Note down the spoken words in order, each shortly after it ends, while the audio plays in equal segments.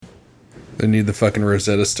They need the fucking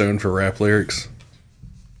Rosetta Stone for rap lyrics.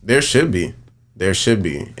 There should be. And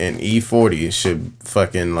E40 should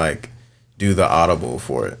fucking, like, do the audible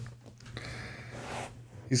for it.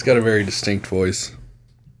 He's got a very distinct voice.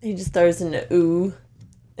 He just throws in the ooh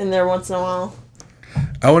in there once in a while.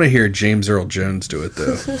 I want to hear James Earl Jones do it,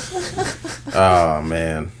 though. Oh,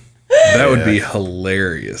 man. That would be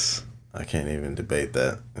hilarious. I can't even debate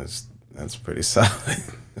that. That's pretty solid.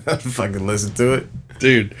 I'd fucking listen to it.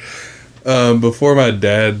 Dude, before my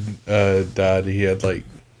dad died, he had, like,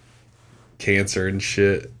 cancer and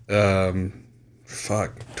shit.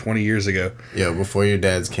 20 years ago. Yo, before your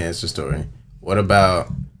dad's cancer story, what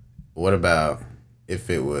about if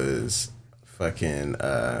it was fucking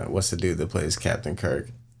what's the dude that plays Captain Kirk?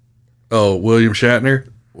 Oh, William Shatner?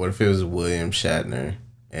 What if it was William Shatner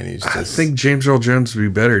and he's just... I think James Earl Jones would be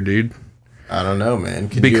better, dude. I don't know, man.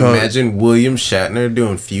 Could you imagine William Shatner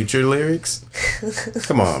doing Future lyrics?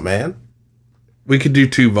 Come on, man. We could do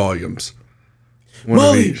 2 volumes.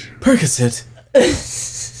 Molly Percocet.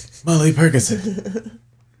 Molly Percocet.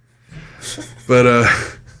 But,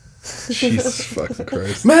 Jesus fucking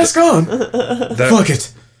Christ. Mask on! Fuck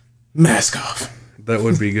it. Mask off. That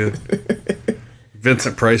would be good.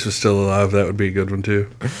 Vincent Price was still alive. That would be a good one, too.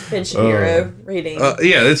 Ben Shapiro reading.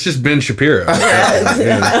 Yeah, it's just Ben Shapiro.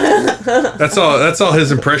 That's all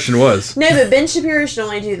his impression was. No, but Ben Shapiro should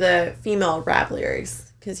only do the female rap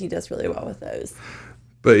lyrics because he does really well with those.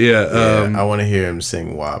 But yeah, I want to hear him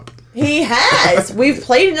sing WAP. He has. We've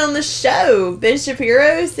played it on the show. Ben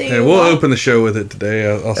Shapiro singing. Yeah, we'll WAP. open the show with it today.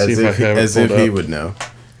 I'll see if I have it. As if he would know.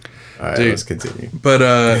 All right, let's continue.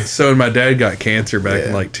 But so when my dad got cancer back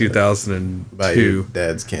in like 2002. By your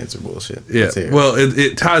dad's cancer bullshit. Yeah. Well,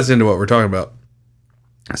 it ties into what we're talking about.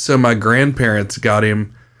 So my grandparents got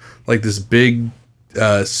him like this big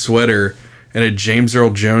sweater and a James Earl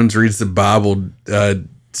Jones Reads the Bible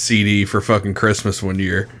CD for fucking Christmas one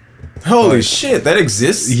year. Holy shit, that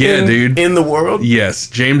exists? Dude. In the world? Yes.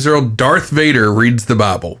 Darth Vader reads the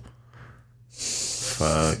Bible.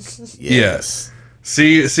 Fuck. Yes. Yeah.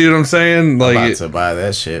 See what I'm saying? Like, I'm about to buy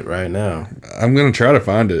that shit right now. I'm gonna try to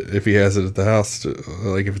find it if he has it at the house.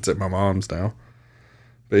 Like if it's at my mom's now.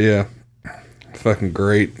 But yeah, fucking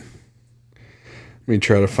great. Let me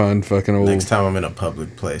try to find fucking old. Next time I'm in a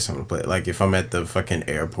public place, I'm gonna play it. Like if I'm at the fucking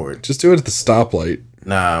airport. Just do it at the stoplight.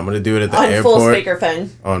 Nah, I'm gonna do it at the on airport. full speakerphone.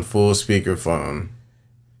 On full speakerphone.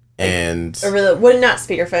 And not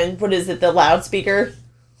speakerphone. What is it? The loudspeaker.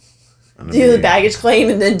 Do the baggage claim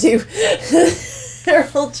and then do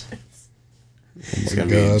Earl Jones. It's gonna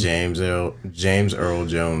be James Earl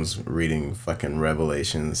Jones reading fucking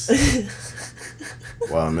Revelations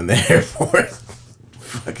while I'm in the airport.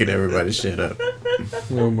 Fucking everybody shit up.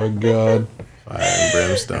 Oh my god. Fire and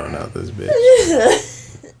brimstone out this bitch.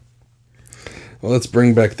 Well, let's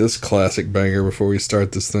bring back this classic banger before we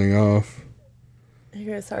start this thing off. You're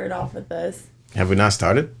gonna start it off with this. Have we not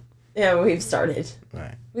started? Yeah, we've started. All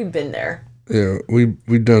right. We've been there. Yeah, we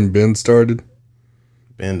done Ben started.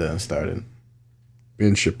 Ben done started.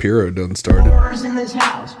 Ben Shapiro done started. Whores in this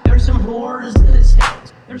house. There's some whores in this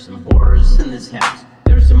house. There's some whores in this house.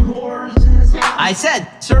 There's some whores in this house. I said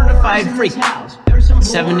certified freak.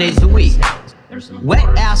 7 days a week. Wet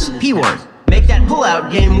ass P word. Make that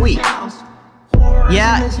pull-out game weak.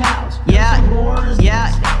 Yeah,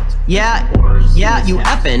 you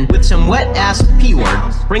effin' with some wet ass P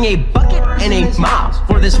word. Bring a bucket and a mop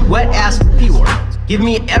for this wet ass P word. Give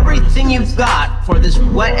me everything you've got for this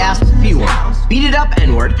wet ass P word. Beat it up,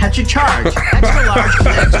 N word. Catch a charge. Extra large and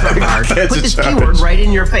extra hard. Put this P word right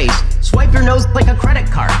in your face. Swipe your nose like a credit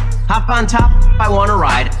card. Hop on top, I wanna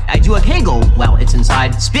ride. I do a Kegel while it's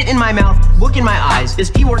inside. Spit in my mouth, look in my eyes. This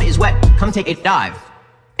P word is wet. Come take a dive.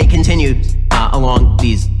 It continues along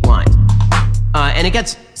these lines. And it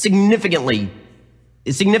gets significantly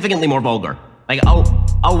more vulgar. Like,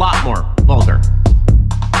 a lot more vulgar.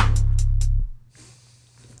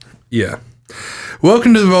 Yeah.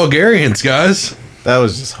 Welcome to the Vulgarians, guys. That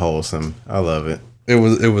was just wholesome. I love it. It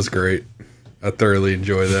was great. I thoroughly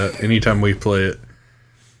enjoy that anytime we play it.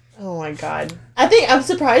 Oh my god. I'm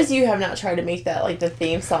surprised you have not tried to make that like the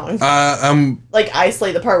theme song. Like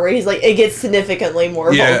isolate the part where he's like, it gets significantly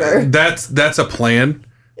more vulgar. That's a plan.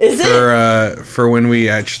 Is it? For when we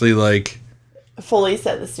actually like fully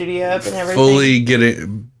set the studio up and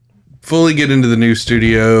everything. Fully get into the new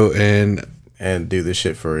studio and do this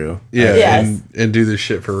shit for real. Yeah, yes. and do this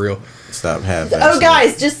shit for real. Stop half. Oh,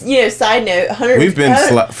 guys, just side note, 100. We've been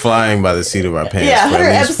flying by the seat of our pants. Yeah, 100 for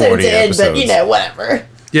at least 40 episodes in, but whatever.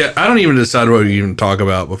 Yeah, I don't even decide what we even talk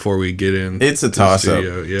about before we get in. It's a toss up.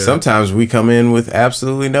 Yeah. Sometimes we come in with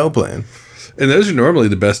absolutely no plan, and those are normally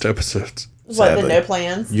the best episodes. What, the no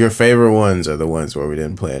plans? Your favorite ones are the ones where we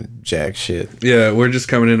didn't plan jack shit. Yeah, we're just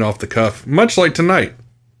coming in off the cuff. Much like tonight.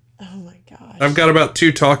 Oh my gosh. I've got about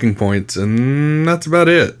 2 talking points, and that's about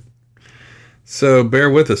it. So bear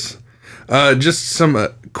with us. Just some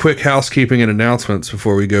quick housekeeping and announcements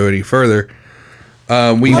before we go any further.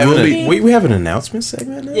 We have an announcement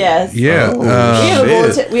segment now? Yes. Yeah.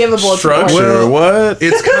 We have a bulletin. Structure. Well, what?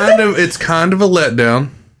 It's kind of a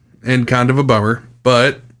letdown and kind of a bummer,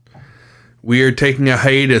 but we are taking a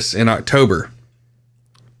hiatus in October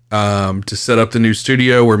to set up the new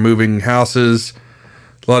studio. We're moving houses.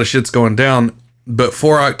 A lot of shit's going down. But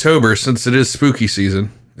for October, since it is spooky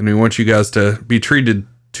season, and we want you guys to be treated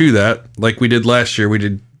to that, like we did last year, we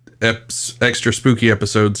did extra spooky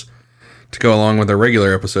episodes to go along with our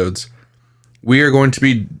regular episodes. We are going to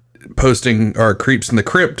be posting our Creeps in the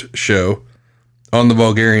Crypt show on the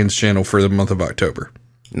Vulgarians channel for the month of October.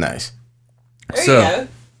 Nice. There you go.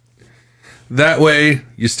 That way,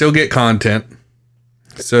 you still get content.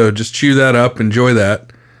 So just chew that up, enjoy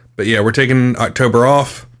that. But yeah, we're taking October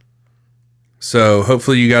off. So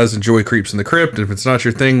hopefully you guys enjoy Creeps in the Crypt. If it's not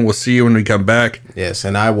your thing, we'll see you when we come back. Yes,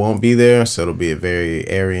 and I won't be there, so it'll be a very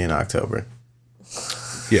airy in October.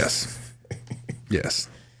 Yes. Yes.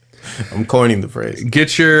 I'm coining the phrase.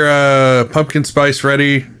 Get your pumpkin spice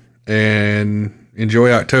ready and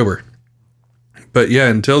enjoy October. But yeah,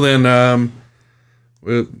 until then,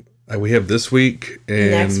 we have this week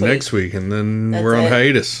and next week, and then we're on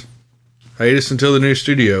hiatus. Hiatus until the new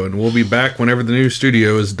studio, and we'll be back whenever the new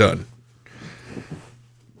studio is done.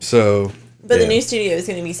 So, but the new studio is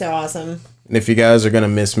going to be so awesome. And if you guys are going to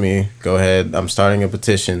miss me, go ahead. I'm starting a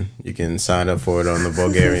petition. You can sign up for it on the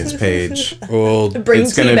Vulgarians page. Well,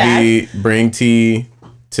 it's going to be bring tea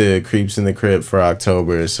to Creeps in the Crypt for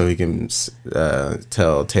October so he can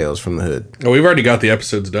tell tales from the hood. Oh, we've already got the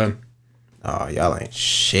episodes done. Oh, y'all ain't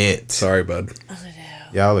shit. Sorry, bud. Oh,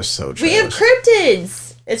 no. Y'all are so trash. We have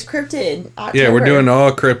cryptids. It's cryptid. October. Yeah, we're doing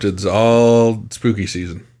all cryptids, all spooky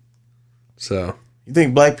season. So. You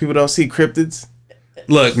think black people don't see cryptids?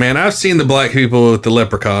 Look, man, I've seen the black people with the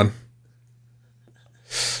leprechaun.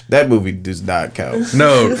 That movie does not count.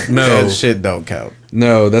 No. That shit don't count.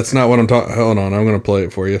 No, that's not what I'm talking. Hold on, I'm going to play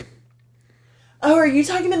it for you. Oh, are you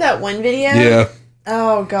talking about that one video? Yeah.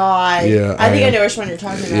 Oh, God. Yeah, I think I know which one you're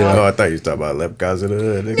talking about. Yeah. Oh, I thought you were talking about leprechauns in the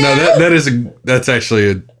hood. No, that's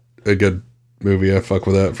actually a good movie. I fuck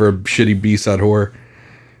with that for a shitty B-side horror.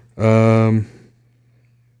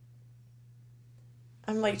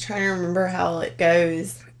 I'm like trying to remember how it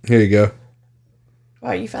goes. Here you go.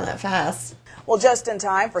 Wow, you found that fast. Well, just in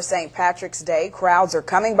time for St. Patrick's Day, crowds are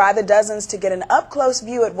coming by the dozens to get an up-close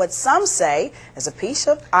view at what some say is a piece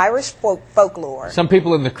of Irish folklore. Some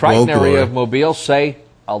people in the Crichton area of Mobile say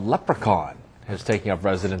a leprechaun is taking up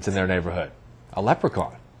residence in their neighborhood. A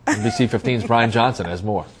leprechaun. NBC 15's Brian Johnson has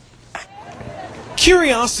more.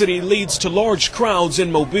 Curiosity leads to large crowds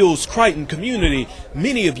in Mobile's Crichton community,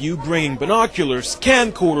 many of you bringing binoculars,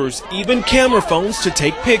 camcorders, even camera phones to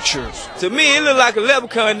take pictures. To me, it look like a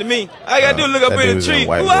leprechaun to me. I gotta do look up in the tree.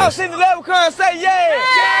 Who else seen the leprechaun say yeah?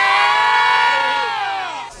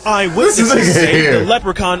 Eyewitnesses say the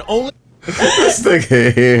leprechaun only... This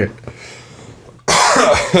nigga here.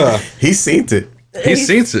 He's seen it. He's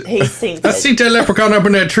seen it. I seen that leprechaun up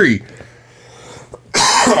in that tree.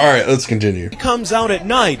 All right, let's continue. It comes out at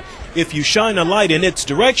night. If you shine a light in its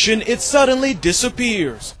direction, it suddenly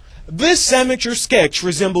disappears. This amateur sketch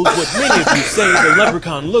resembles what many of you say the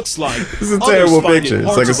leprechaun looks like. This is a terrible picture.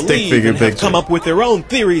 It's like a stick figure picture. Come up with their own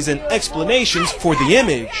theories and explanations for the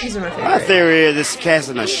image. My theory is it's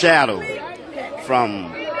casting a shadow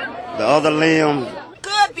from the other limb.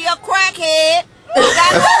 Could be a crackhead.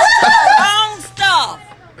 Got wrong stuff.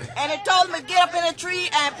 And it told him to get up in a tree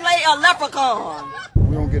and play a leprechaun.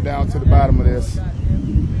 We're going to get down to the bottom of this.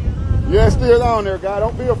 Yeah, it's still on there, guy.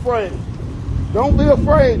 Don't be afraid. Don't be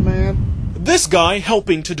afraid, man. This guy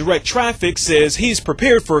helping to direct traffic says he's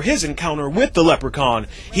prepared for his encounter with the leprechaun.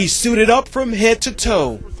 He's suited up from head to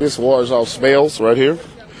toe. This wars off spells right here.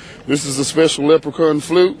 This is a special leprechaun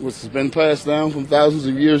flute, which has been passed down from thousands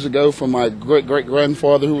of years ago from my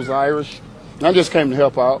great-great-grandfather who was Irish. I just came to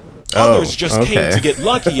help out. Others just came to get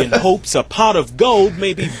lucky in hopes a pot of gold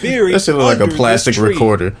may be buried. That should look like a plastic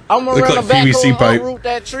recorder. I'm gonna run a PVC pipe. Root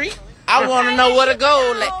that tree. I want to know where to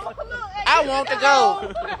go. I want to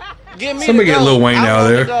go. Give me somebody get Lil Wayne out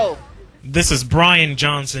of there. This is Brian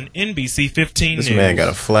Johnson, NBC 15 This News. man got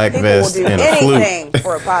a flak vest and a flute.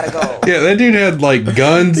 For a pot of gold. Yeah, that dude had like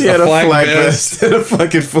guns, he had a flak vest, and a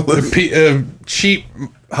fucking flute. A cheap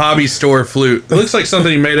hobby store flute. It looks like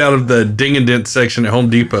something he made out of the ding and dent section at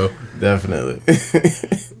Home Depot. Definitely.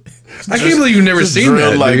 I can't believe you've never seen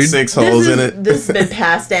that, like dude. 6 holes in it. This has been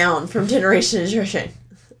passed down from generation to generation.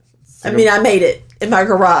 I mean, I made it in my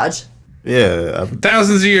garage. Yeah,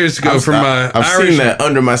 thousands of years ago from my. I've seen that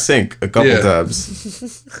under my sink a couple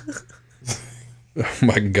times. Oh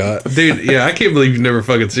my god, dude! Yeah, I can't believe you've never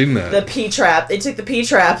fucking seen that. The P trap. They took the P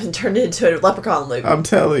trap and turned it into a leprechaun loop. I'm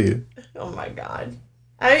telling you. Oh my god,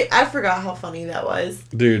 I forgot how funny that was,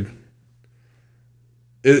 dude.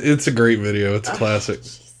 It's a great video. It's a classic.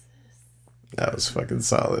 That was fucking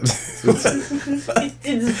solid. Say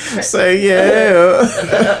yeah.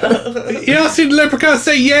 Y'all seen the leprechaun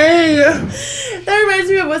say yeah? That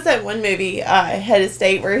reminds me of what's that one movie, Head of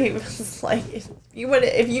State, where he was like,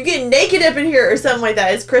 if you get naked up in here or something like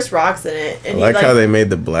that, it's Chris Rock's in it. And I like how they made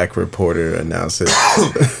the black reporter announce it.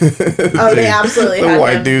 Oh, they absolutely the had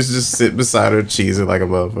white him. dudes just sit beside her cheesing like a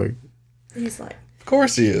motherfucker. He's like, of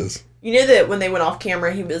course he is. You know that when they went off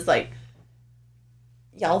camera, he was like,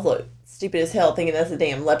 y'all look stupid as hell thinking that's a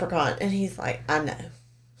damn leprechaun. And he's like, I know.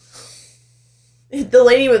 The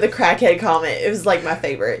lady with the crackhead comment, it was like my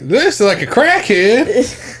favorite. This is like a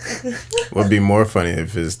crackhead. Would be more funny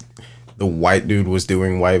if the white dude was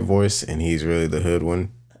doing white voice and he's really the hood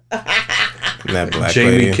one. And that black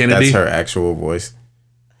Jamie lady, Kennedy. that's her actual voice.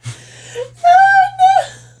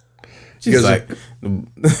 She's Because like,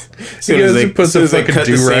 as soon as he puts a fucking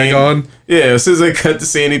do-rag on. Yeah, as soon as they cut the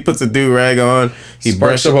scene, he puts a do-rag on. He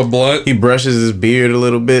sparks up a blunt. He brushes his beard a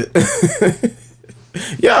little bit.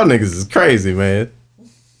 Y'all niggas is crazy, man.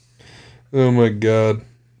 Oh my god.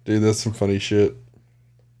 Dude, that's some funny shit.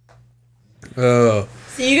 Oh.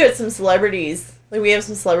 So you got some celebrities. Like, we have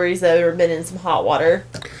some celebrities that have been in some hot water.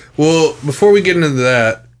 Well, before we get into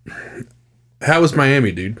that, how was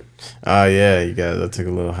Miami, dude? Oh, yeah, you guys, I took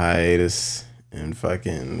a little hiatus and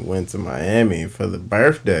fucking went to Miami for the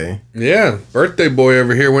birthday. Yeah, birthday boy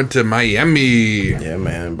over here went to Miami. Yeah,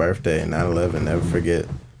 man, birthday, 9/11, never forget.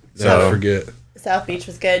 Never forget. South Beach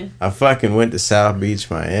was good. I fucking went to South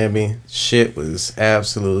Beach, Miami. Shit was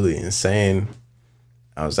absolutely insane.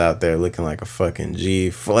 I was out there looking like a fucking G,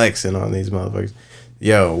 flexing on these motherfuckers.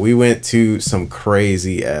 Yo, we went to some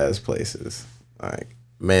crazy ass places. Like,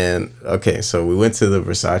 man, okay, so we went to the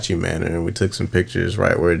Versace Manor and we took some pictures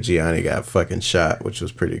right where Gianni got fucking shot, which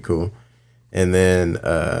was pretty cool. And then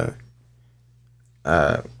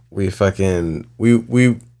we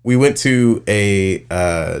went to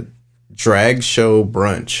a drag show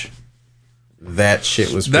brunch. That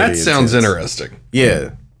shit was pretty That sounds intense. interesting.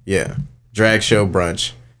 Yeah. Drag show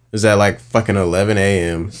brunch. It was at like fucking 11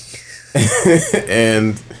 a.m.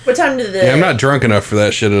 And what time did I'm not drunk enough for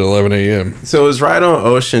that shit at 11 a.m. So it was right on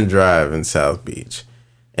Ocean Drive in South Beach.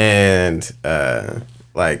 And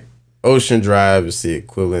like Ocean Drive is the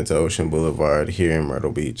equivalent to Ocean Boulevard here in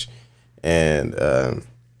Myrtle Beach. And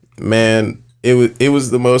man, it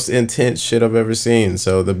was the most intense shit I've ever seen.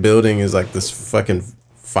 So the building is like this fucking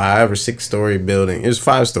 5 or 6 story building. It was a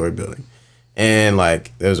 5-story building. And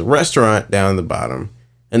like there's a restaurant down the bottom,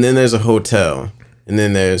 and then there's a hotel, and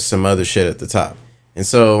then there's some other shit at the top. And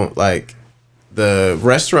so like the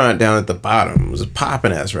restaurant down at the bottom was a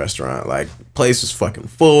poppin' ass restaurant. Like place was fucking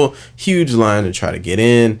full, huge line to try to get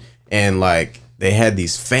in, and like they had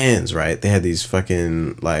these fans, right? They had these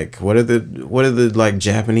fucking like what are the like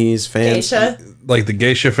Japanese fans? Geisha? Like the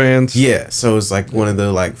geisha fans? Yeah, so it's like one of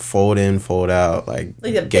the like fold in, fold out like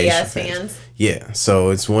the big ass fans. Yeah, so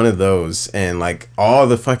it's one of those, and like all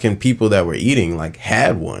the fucking people that were eating like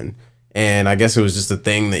had one, and I guess it was just a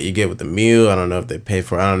thing that you get with the meal. I don't know if they pay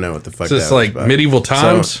for it. I don't know what the fuck. So it's like medieval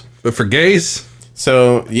times, but for gays.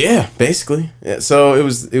 So yeah, basically. Yeah, so it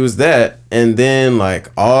was that, and then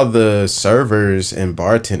like all the servers and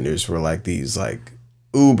bartenders were like these like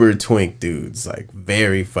uber twink dudes, like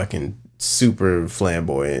very fucking super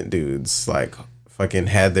flamboyant dudes, like fucking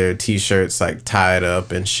had their t-shirts like tied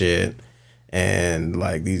up and shit. And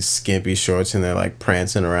like these skimpy shorts, and they're like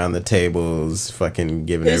prancing around the tables, fucking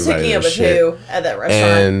giving everybody their shit. Who at that restaurant?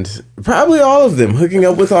 And probably all of them, hooking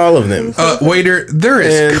up with all of them. Waiter, there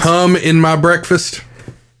is cum in my breakfast.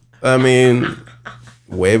 I mean,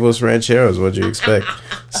 huevos rancheros. What'd you expect?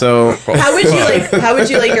 So how would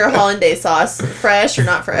you like your hollandaise sauce? Fresh or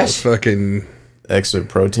not fresh? Fucking extra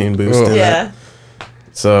protein boost. In yeah. It.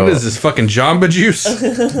 So what is this fucking Jamba Juice?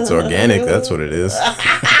 It's organic. That's what it is.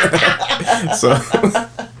 So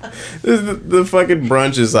the fucking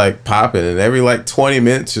brunch is like popping, and every like 20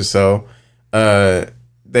 minutes or so,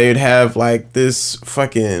 they'd have like this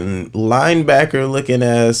fucking linebacker looking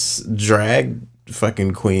ass drag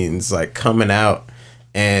fucking queens like coming out,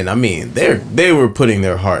 and I mean they were putting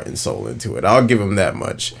their heart and soul into it. I'll give them that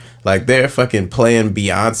much. Like they're fucking playing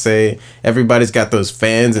Beyonce. Everybody's got those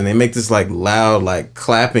fans and they make this like loud like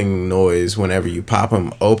clapping noise whenever you pop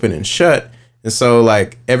them open and shut. And so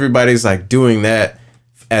like everybody's like doing that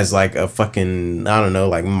as like a fucking, I don't know,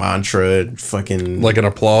 like mantra, fucking like an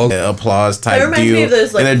applause type deal. Me of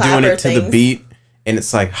those, like, and they're doing it to things. the beat, and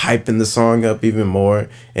it's like hyping the song up even more.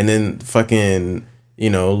 And then fucking, you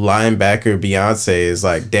know, linebacker Beyonce is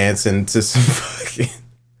like dancing to some fucking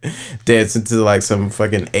dancing to like some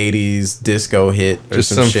fucking 80s disco hit or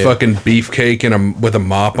just some shit. Fucking beefcake with a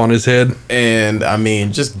mop on his head. And I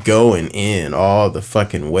mean, just going in all the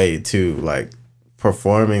fucking way too, like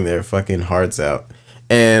performing their fucking hearts out.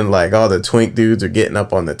 And like all the twink dudes are getting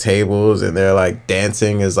up on the tables and they're like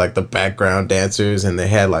dancing as like the background dancers, and they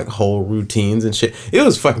had like whole routines and shit. It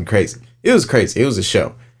was fucking crazy. It was crazy. It was a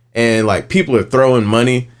show. And like people are throwing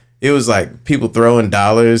money. It was like people throwing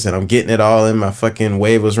dollars, and I'm getting it all in my fucking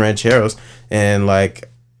huevos rancheros. And like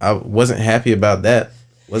I wasn't happy about that.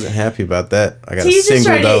 I got a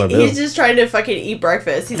single dollar bill. He's just trying to fucking eat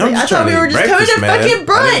breakfast. He's like, I thought we were just coming to fucking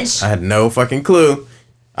brunch. I had no fucking clue.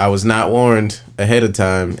 I was not warned ahead of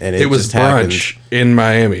time, and it was just brunch happened. in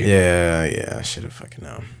Miami. Yeah, I should have fucking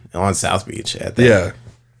known. On South Beach at that,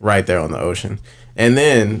 right there on the ocean. And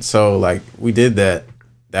then so like we did that.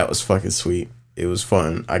 That was fucking sweet. It was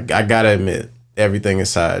fun. I gotta admit, everything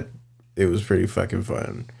aside, it was pretty fucking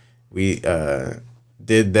fun. We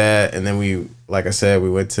did that, and then we, like I said, we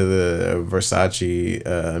went to the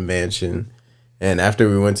Versace mansion. And after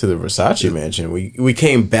we went to the Versace mansion, we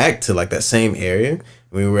came back to like that same area.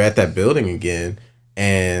 We were at that building again,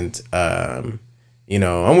 and you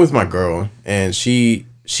know, I'm with my girl, and she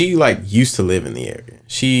like used to live in the area.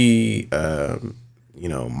 She you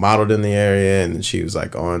know, modeled in the area, and she was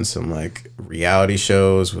like on some like reality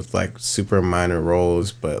shows with like super minor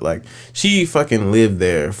roles, but like she fucking lived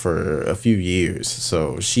there for a few years,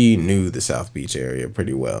 so she knew the South Beach area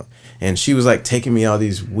pretty well. And she was like taking me all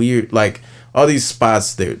these weird, like all these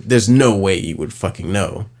spots there's no way you would fucking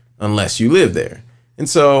know unless you live there. And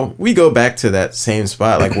so we go back to that same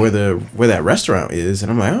spot, like where that restaurant is,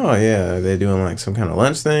 and I'm like, oh yeah, they're doing like some kind of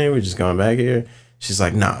lunch thing. We're just going back here. She's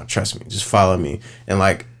like, nah, trust me, just follow me. And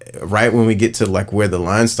like right when we get to like where the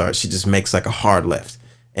line starts, she just makes like a hard left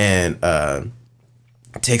and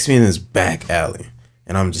takes me in this back alley.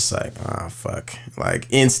 And I'm just like, ah, fuck. Like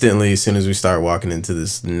instantly, as soon as we start walking into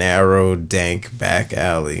this narrow, dank back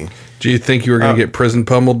alley. Do you think you were going to get prison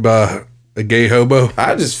pummeled by a gay hobo?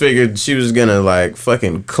 I just figured she was going to like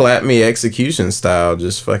fucking clap me execution style,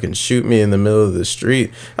 just fucking shoot me in the middle of the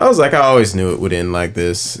street. I was like, I always knew it would end like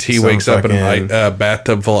this. T wakes up in a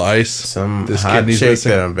bathtub full of ice. Some hot chick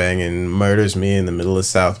that I'm banging murders me in the middle of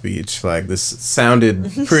South Beach. Like this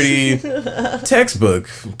sounded pretty textbook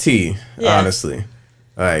T, honestly.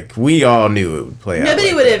 Like we all knew it would play out.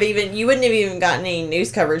 Nobody would have you wouldn't have even gotten any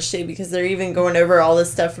news coverage too, because they're even going over all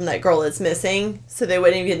this stuff from that girl that's missing, so they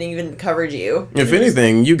wouldn't even covered you. If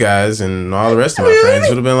anything, you guys and all the rest of my friends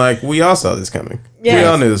would have been like, we all saw this coming. Yes. We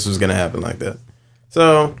all knew this was gonna happen like that.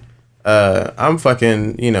 So I'm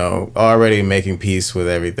fucking, you know, already making peace with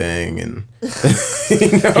everything, and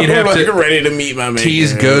you know, you'd have like ready to meet my maker.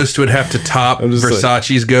 T's ghost would have to top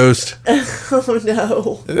Versace's ghost.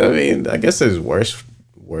 Oh no! I mean, I guess there's worse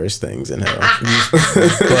things in hell.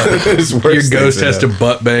 Your ghost has to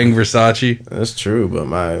butt bang Versace. That's true, but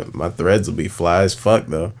my threads will be fly as fuck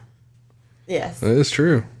though. Yes, that is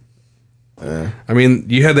true. I mean,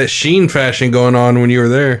 you had that sheen fashion going on when you were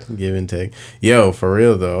there. Give and take. Yo, for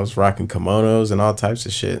real though, I was rocking kimonos and all types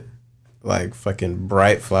of shit. Like fucking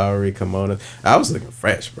bright flowery kimonos. I was looking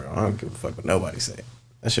fresh, bro. I don't give a fuck what nobody say.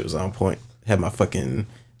 That shit was on point. Had my fucking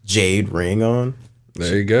jade ring on.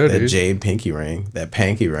 There you go, that dude. Jade pinky ring. That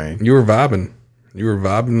panky ring. You were vibing.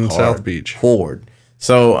 In South Beach. Hard.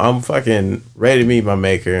 So I'm fucking ready to meet my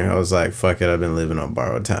maker. I was like, fuck it, I've been living on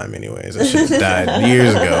borrowed time anyways. I should have died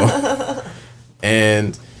years ago.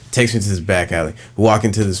 And takes me to this back alley. We walk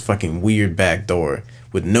into this fucking weird back door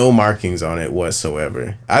with no markings on it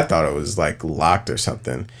whatsoever. I thought it was like locked or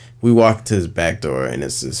something. We walk to this back door and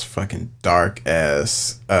it's this fucking dark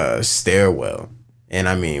ass stairwell. And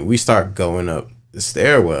I mean, we start going up the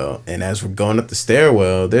stairwell, and as we're going up the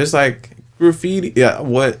stairwell, there's like graffiti. Yeah,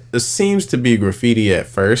 what seems to be graffiti at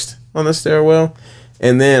first on the stairwell.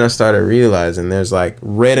 And then I started realizing there's like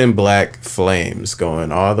red and black flames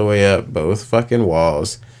going all the way up both fucking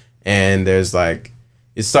walls. And there's like,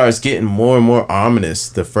 it starts getting more and more ominous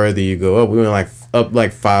the further you go up. We went like up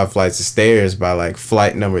like 5 flights of stairs. By like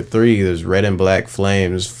flight number 3, there's red and black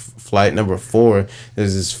flames. Flight number 4,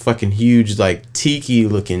 there's this fucking huge like tiki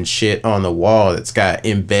looking shit on the wall that's got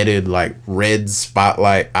embedded like red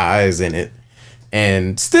spotlight eyes in it.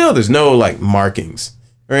 And still, there's no like markings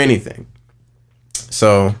or anything.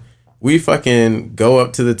 So we fucking go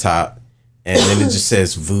up to the top, and then it just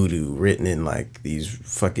says voodoo written in like these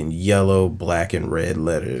fucking yellow, black, and red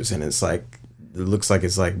letters, and it's like, it looks like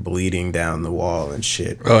it's like bleeding down the wall and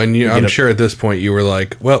shit. Oh, and I'm sure at this point you were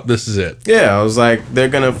like, well, this is it. Yeah, I was like, they're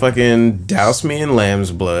gonna fucking douse me in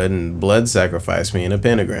lamb's blood and blood sacrifice me in a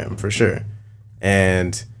pentagram for sure.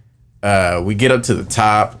 And we get up to the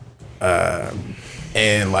top,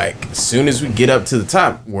 and like as soon as we get up to the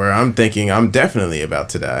top, where I'm thinking I'm definitely about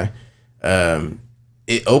to die,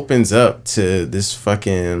 it opens up to this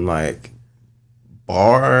fucking like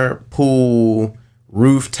bar, pool,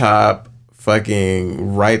 rooftop,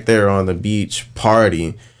 fucking right there on the beach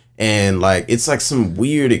party. And like it's like some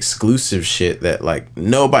weird exclusive shit that like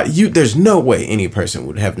nobody, there's no way any person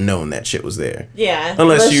would have known that shit was there. Yeah.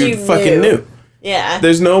 Unless you fucking knew. Yeah.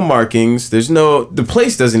 There's no markings. The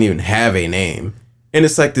place doesn't even have a name. And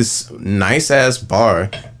it's like this nice ass bar.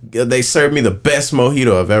 They served me the best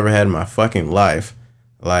mojito I've ever had in my fucking life.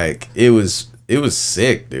 Like it was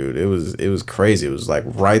sick, dude. It was crazy. It was like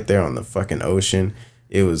right there on the fucking ocean.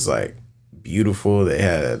 It was like beautiful. They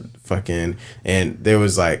had fucking, and there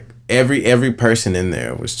was like every person in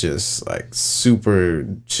there was just like super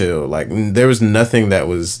chill. Like there was nothing that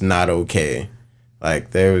was not okay.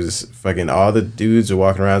 Like there was fucking, all the dudes are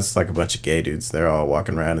walking around. It's like a bunch of gay dudes. They're all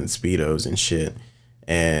walking around in Speedos and shit.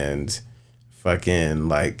 And fucking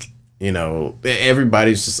like, you know,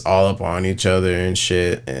 everybody's just all up on each other and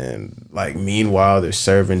shit. And like, meanwhile, they're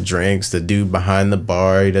serving drinks. The dude behind the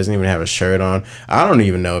bar, he doesn't even have a shirt on. I don't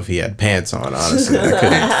even know if he had pants on, honestly. I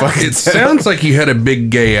couldn't fucking It sounds like you had a big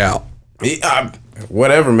gay out.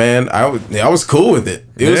 Whatever, man. I was cool with it.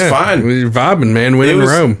 It was fine. We were vibing, man. We in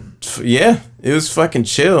Rome. Yeah, it was fucking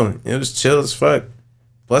chill. It was chill as fuck.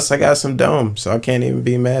 Plus, I got some dome, so I can't even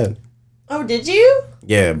be mad. Oh, did you?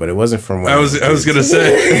 Yeah, but it wasn't from when I was gonna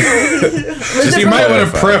say. You might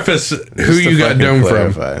want to preface who you got dome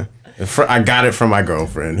from. I got it from my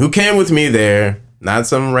girlfriend, who came with me there. Not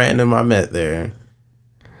some random I met there.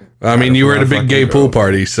 I mean, you were at a big gay pool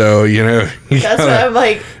party, so you know. That's what I'm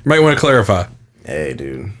like. You might want to clarify. Hey,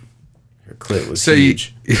 dude, her clit was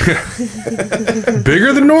huge.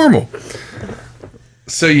 Bigger than normal.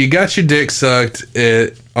 So you got your dick sucked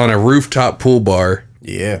on a rooftop pool bar.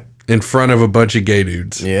 Yeah. In front of a bunch of gay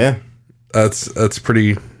dudes. Yeah. That's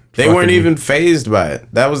pretty. They weren't even fazed by it.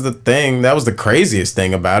 That was the thing. That was the craziest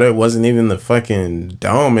thing about it. It wasn't even the fucking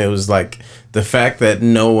dome. It was like the fact that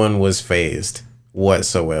no one was fazed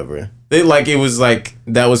whatsoever. It was like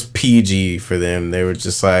that was PG for them. They were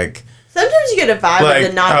just like. Sometimes you get a vibe like, of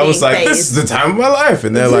the not I was being like, phased. this is the time of my life,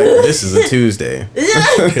 and they're like, this is a Tuesday.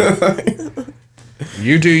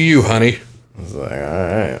 You do you, honey. I was like, all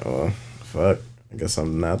right, well, fuck. I guess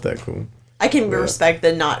I'm not that cool. I can respect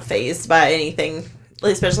the not phased by anything,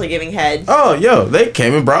 especially giving head. Oh, yo, they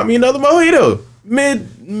came and brought me another mojito.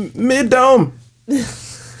 Mid dome.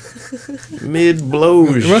 Mid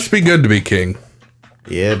blows. It must be good to be king.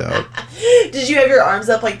 Yeah, dog. Did you have your arms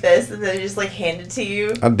up like this and then just like hand it to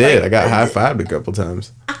you? I did. I got high-fived a couple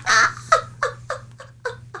times.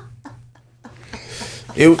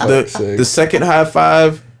 The second high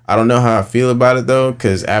five, I don't know how I feel about it though,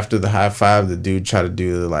 because after the high five, the dude tried to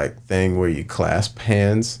do the like thing where you clasp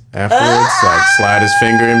hands afterwards, like slide his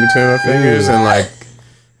finger in between my fingers, and like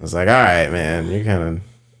I was like, all right, man, you're kind of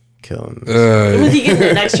killing. Was he getting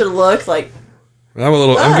an extra look? Like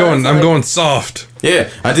I'm going soft. Yeah,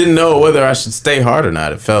 I didn't know whether I should stay hard or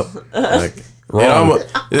not. It felt like wrong.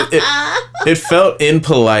 It felt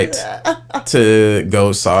impolite to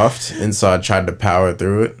go soft, and so I tried to power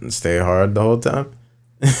through it and stay hard the whole time.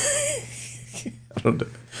 I don't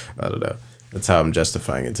know. That's how I'm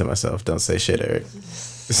justifying it to myself. Don't say shit, Eric.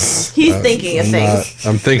 He's thinking of things.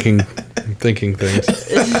 I'm thinking things.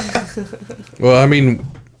 Well, I mean,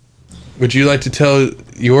 would you like to tell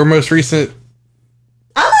your most recent?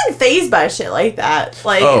 I'm like phased by shit like that.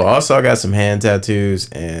 Like, also I got some hand tattoos,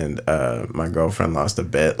 and my girlfriend lost a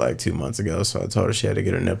bet like 2 months ago, so I told her she had to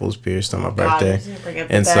get her nipples pierced on my birthday.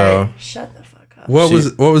 And so shut the fuck up. What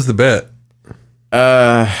was the bet?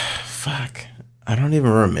 Fuck. I don't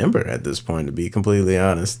even remember at this point, to be completely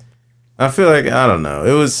honest. I feel like, I don't know.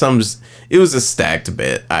 It was a stacked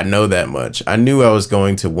bet. I know that much. I knew I was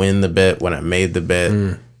going to win the bet when I made the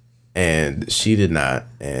bet, and she did not.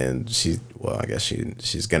 And I guess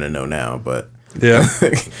she's gonna know now, but yeah,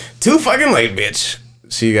 too fucking late, bitch.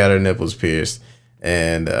 She got her nipples pierced,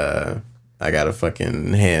 and I got a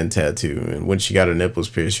fucking hand tattoo. And when she got her nipples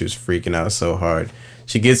pierced, she was freaking out so hard.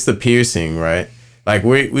 She gets the piercing, right? Like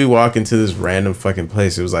we walk into this random fucking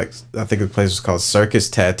place. It was like, I think the place was called Circus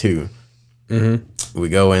Tattoo. Mm-hmm. We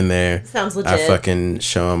go in there. Sounds legit. I fucking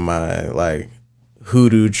show him my like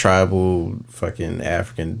hoodoo tribal fucking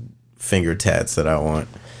African finger tats that I want.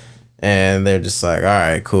 And they're just like, all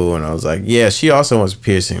right, cool. And I was like, yeah, she also wants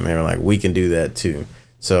piercing. They were like, we can do that too.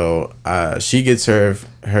 So she gets her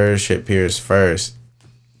shit pierced first.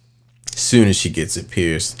 As soon as she gets it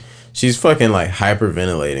pierced, she's fucking like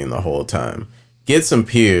hyperventilating the whole time. Gets them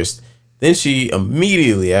pierced. Then she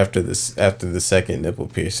immediately after the second nipple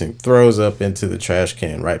piercing throws up into the trash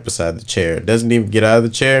can right beside the chair. Doesn't even get out of the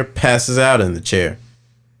chair. Passes out in the chair.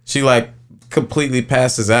 She like completely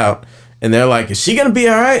passes out. And they're like, is she gonna be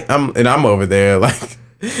all right? I'm over there like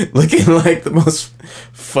looking like the most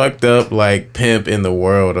fucked up like pimp in the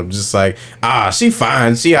world. I'm just like, she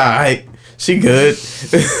fine. She all right. She good.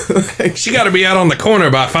 Like, she got to be out on the corner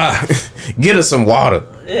by 5. Get her some water.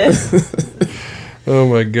 Oh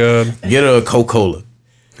my God. Get her a Coca-Cola.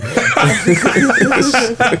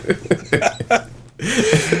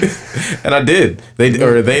 And I did. They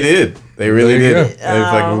did. They really did.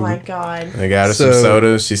 My God. They got her some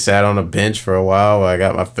soda. She sat on a bench for a while I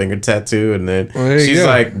got my finger tattoo, and then she's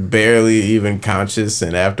like barely even conscious.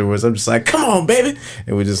 And afterwards, I'm just like, "Come on, baby,"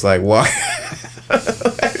 and we just like walk.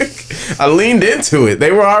 I leaned into it.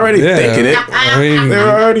 They were already thinking it. I mean, they were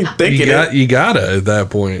already thinking it. You gotta at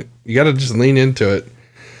that point. You gotta just lean into it.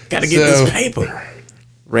 Gotta get this paper.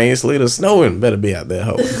 Rain, sleet, or snowing. Better be out there,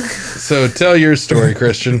 ho. So tell your story,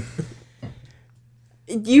 Christian.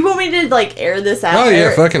 You want me to like air this out? Oh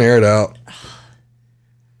yeah, fucking air it out.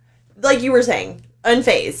 Like you were saying,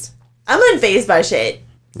 unfazed. I'm unfazed by shit.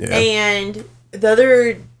 Yeah. And the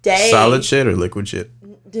other day, solid shit or liquid shit?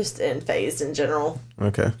 Just unfazed in general.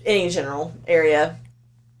 Okay. Any general area.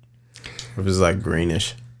 If it's like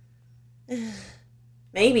greenish.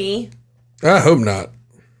 Maybe. I hope not.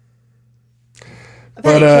 I've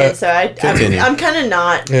had a kid, so I'm kind of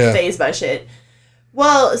not fazed by shit.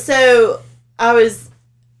 Well, so I was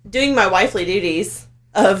doing my wifely duties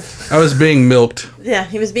of... I was being milked. Yeah,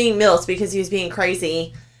 he was being milked because he was being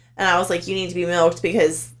crazy. And I was like, you need to be milked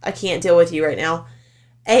because I can't deal with you right now.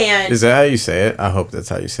 And is that how you say it? I hope that's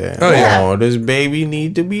how you say it. Oh, yeah. Oh, this baby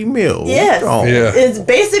need to be milked. Yes. Oh. Yeah. It's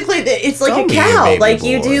basically, it's like a cow. Like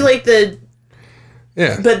you do like the...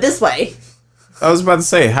 Yeah. But this way. I was about to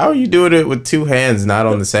say, how are you doing it with 2 hands not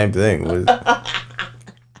on the same thing?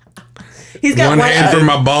 He's got one hand for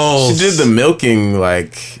my balls. She did the milking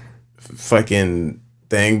like fucking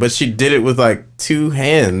thing, but she did it with like 2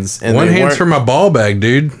 hands. And one hand's for my ball bag,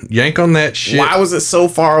 dude. Yank on that shit. Why was it so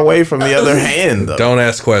far away from the other hand, though? Don't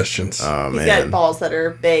ask questions. Oh, man. He's got balls that are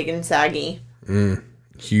big and saggy.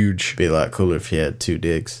 Huge. Be a lot cooler if he had 2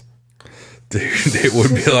 dicks. Dude, it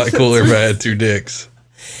would be a lot cooler if I had 2 dicks.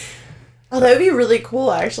 Oh, that would be really cool,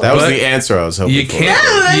 actually. That was the answer I was hoping for.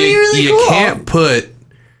 You can't put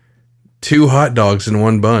 2 hot dogs in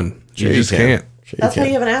one bun. You just can't. Sure That's why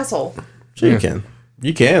you have an asshole. Sure you can.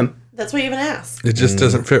 You can. That's why you have an ass. It just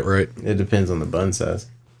doesn't fit right. It depends on the bun size.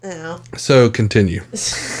 Yeah. So continue.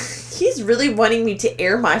 He's really wanting me to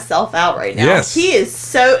air myself out right now. Yes. He is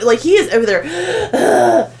so he is over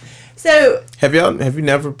there. So have you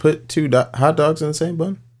never put 2 hot dogs in the same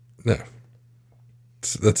bun? No.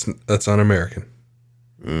 That's un-American.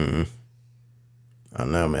 I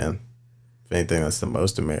don't know, man. If anything, that's the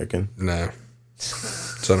most American. No.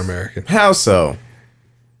 It's un-American. How so?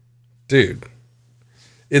 Dude.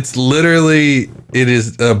 It's literally,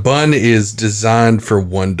 a bun is designed for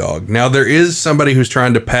 1 dog. Now, there is somebody who's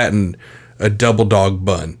trying to patent a double dog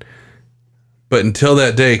bun. But until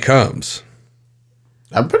that day comes.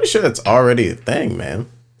 I'm pretty sure that's already a thing, man.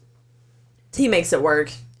 He makes it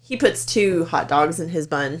work. He puts 2 hot dogs in his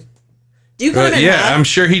bun. Do you put him in half? I'm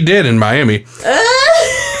sure he did in Miami.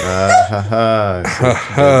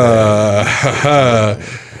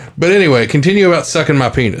 But anyway, continue about sucking my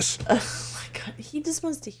penis. Oh my God. He just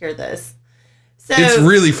wants to hear this. So it's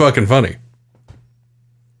really fucking funny.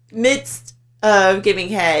 Midst of giving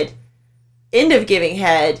head, end of giving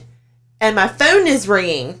head, and my phone is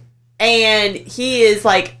ringing, and he is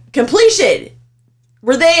like, completion.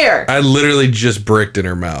 We're there. I literally just bricked in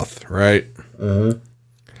her mouth, right? Mm-hmm.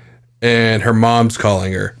 And her mom's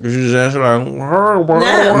calling her. She's just like, no,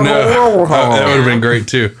 that would have been great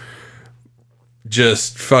too.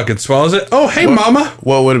 Just fucking swallows it. Oh, hey, mama.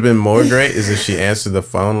 What would have been more great is if she answered the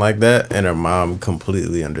phone like that and her mom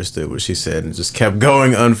completely understood what she said and just kept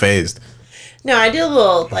going unfazed. No, I did a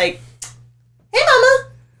little like, hey, mama.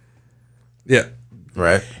 Yeah.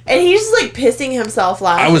 Right. And he's just like pissing himself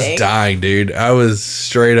laughing. I was dying, dude. I was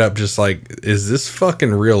straight up just like, is this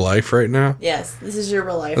fucking real life right now? Yes, this is your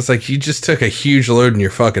real life. It's like you just took a huge load in your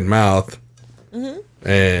fucking mouth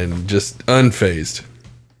and just unfazed.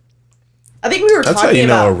 I think we were That's talking how you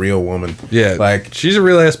about know a real woman. Yeah, like she's a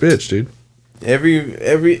real ass bitch, dude.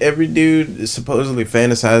 Every dude supposedly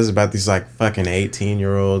fantasizes about these like fucking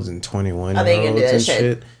 18-year-olds and 21-year-olds and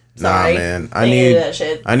shit. Sorry. Nah, man.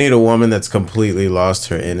 I need a woman that's completely lost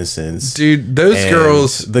her innocence. Dude, those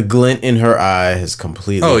girls, the glint in her eye has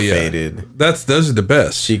completely faded. Those are the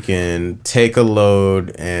best. She can take a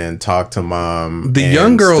load and talk to mom. The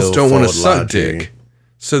young girls don't want to suck dick.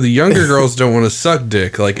 So the younger girls don't want to suck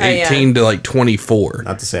dick, like 18 to like 24.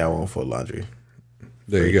 Not to say I won't fold laundry.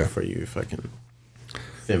 There you go. For you fucking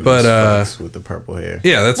feminist fucks with the purple hair.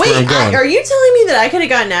 Yeah, that's where I'm going. Are you telling me that I could have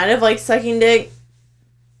gotten out of like sucking dick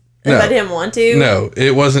if I didn't want to? No,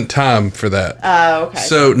 it wasn't time for that. Oh, okay.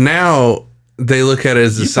 So now they look at it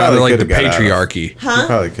as a sign of like the patriarchy. Huh? You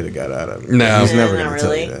probably could have got out of it. No. He's never going to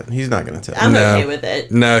tell you that. He's not going to tell you. I'm okay with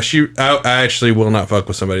it. No, I actually will not fuck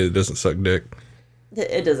with somebody that doesn't suck dick.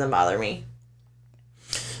 It doesn't bother me.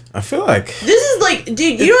 I feel like this is like,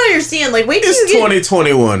 dude, you don't understand. Like, wait till it's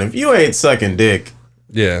 2021. If you ain't sucking dick,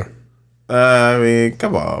 yeah. I mean,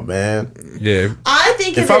 come on, man. Yeah. I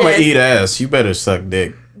think if I'm gonna eat ass, you better suck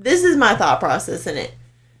dick. This is my thought process in it.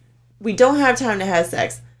 We don't have time to have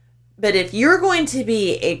sex, but if you're going to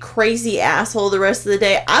be a crazy asshole the rest of the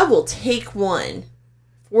day, I will take one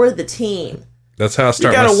for the team. That's how I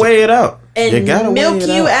start. You gotta weigh it out and milk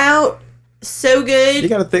you out so good. You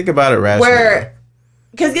gotta think about it rationally.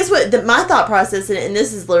 Because guess what? My thought process, and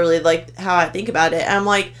this is literally like how I think about it. I'm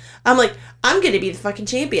like, I'm gonna be the fucking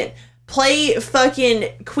champion. Play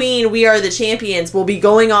fucking Queen, We Are the Champions will be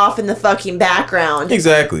going off in the fucking background.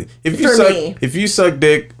 Exactly. If you suck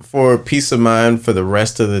dick for peace of mind for the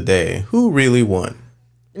rest of the day, who really won?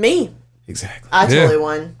 Me. Exactly. I totally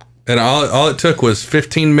won. And all it took was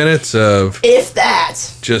 15 minutes of... If that.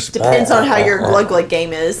 Just... Depends on how your glug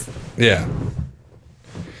game is. Yeah.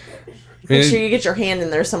 Make sure you get your hand in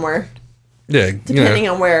there somewhere. Yeah. Depending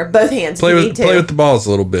on where. Both hands. Play with the balls a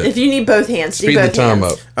little bit. If you need both hands, speed the time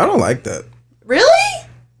up. I don't like that. Really?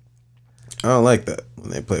 I don't like that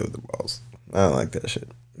when they play with the balls. I don't like that shit.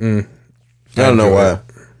 I don't know why.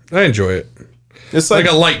 I enjoy it. It's like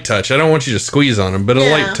a light touch. I don't want you to squeeze on them, but a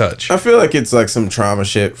light touch. I feel like it's like some trauma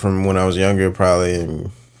shit from when I was younger, probably.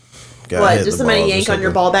 And just somebody yank on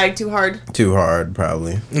your ball bag too hard? Too hard,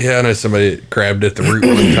 probably. Yeah, I know somebody grabbed at the root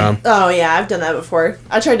one time. Oh, yeah, I've done that before.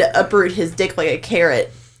 I tried to uproot his dick like a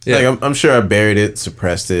carrot. Yeah. Like, I'm sure I buried it,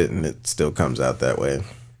 suppressed it, and it still comes out that way.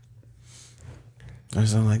 I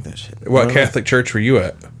just don't like that shit. What Catholic church were you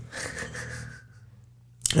at?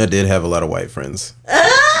 I did have a lot of white friends.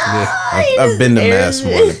 I've been to mass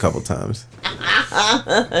more than a couple times.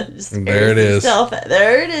 There it is.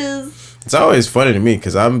 There it is. It's always funny to me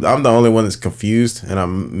because I'm the only one that's confused, and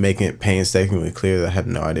I'm making it painstakingly clear that I have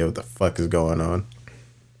no idea what the fuck is going on.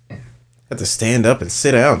 I had to stand up and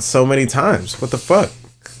sit down so many times. What the fuck?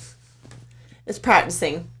 It's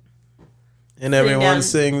practicing. And everyone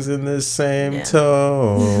sings in the same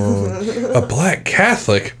tone. A black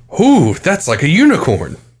Catholic? Ooh, that's like a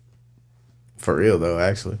unicorn. For real, though,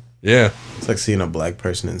 actually. Yeah. It's like seeing a black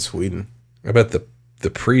person in Sweden. I bet the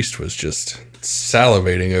priest was just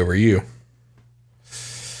salivating over you.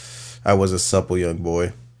 I was a supple young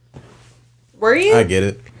boy. Were you? I get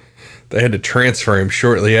it. They had to transfer him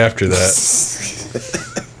shortly after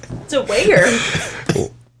that. To where?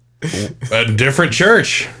 A different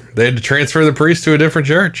church. They had to transfer the priest to a different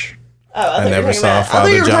church. Oh, I never saw Father Johnson again. I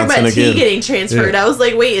thought you were talking about again. T getting transferred. Yeah. I was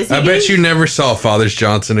like, wait, is he? I bet you never saw Father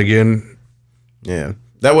Johnson again. Yeah.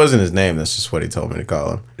 That wasn't his name. That's just what he told me to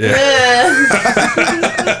call him. Yeah.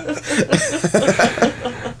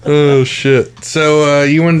 Oh, shit. So,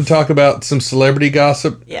 you want to talk about some celebrity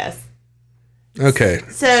gossip? Yes. Okay.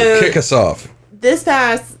 So kick us off. This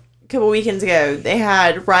past couple weekends ago, they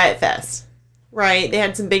had Riot Fest, right? They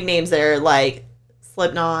had some big names there, like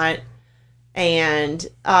Slipknot, and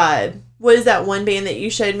what is that one band that you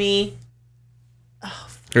showed me?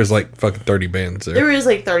 There's like fucking 30 bands there. There was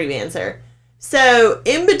like 30 bands there. So,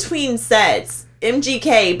 in between sets,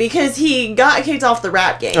 MGK, because he got kicked off the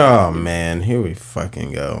rap game. Oh, man. Here we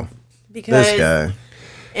fucking go. Because this guy.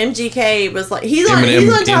 MGK was like, he's on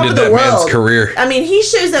top of the that world. Man's career. I mean, he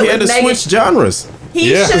shows up He had with to Megan. switch genres.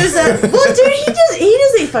 He shows up. Well, dude, he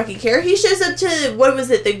doesn't fucking care. He shows up to, what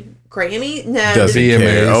was it, the Grammy? No. Doesn't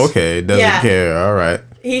care. Okay, doesn't care. All right.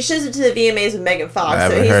 He shows up to the VMAs with Megan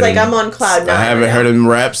Fox, so he's like, I'm on cloud 9. I haven't heard him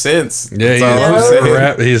rap since.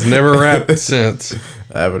 Yeah, he's never rapped since.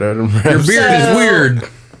 I haven't heard him rap. Your beard is weird.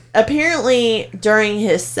 Apparently, during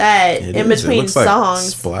his set, in between it looks like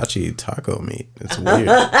songs, splotchy taco meat. It's weird.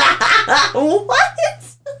 What?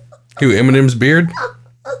 Who, Eminem's beard?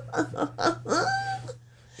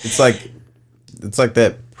 It's like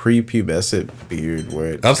that prepubescent beard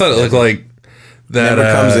where I thought it looked like that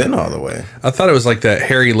never comes in all the way. I thought it was like that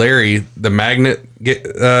Harry Larry, the magnet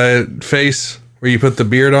face where you put the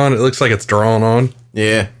beard on. It looks like it's drawn on.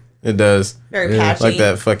 Yeah, it does. Very patchy. Like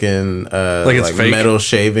that fucking like it's fake. metal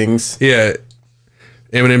shavings. Yeah.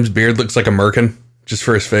 Eminem's beard looks like a merkin just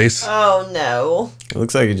for his face. Oh no. It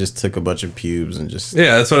looks like he just took a bunch of pubes and just...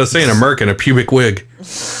 Yeah, that's what I was saying. A merkin, a pubic wig.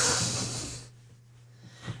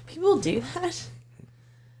 People do that?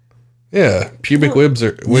 Yeah, pubic wigs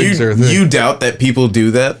are a thing. You doubt that people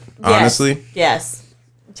do that? Honestly? Yes.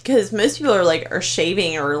 Because most people are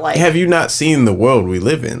shaving or like... Have you not seen the world we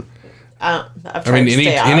live in?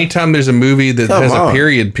 Anytime there's a movie that has a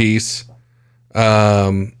period piece,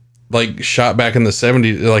 like shot back in the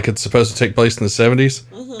 70s, like it's supposed to take place in the 70s,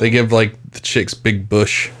 they give like the chicks big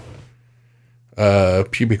bush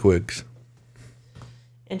pubic wigs.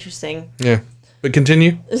 Interesting. Yeah. But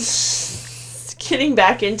continue. Getting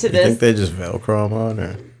back into You this. think they just Velcro them on?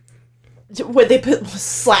 Or? Would they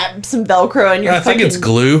slap some Velcro on your I think it's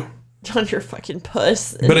glue. On your fucking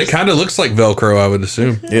puss. But it kind of looks like Velcro, I would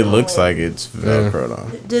assume. It looks like it's Velcroed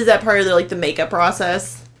on. Is that part of the makeup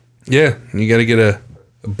process? Yeah, you got to get a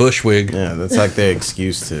bush wig. Yeah, that's like their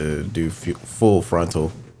excuse to do full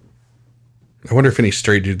frontal. I wonder if any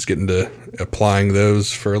straight dudes get into applying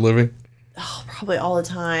those for a living. Oh, probably all the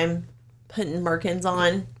time. Putting Merkins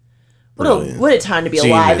on. Brilliant. What a time to be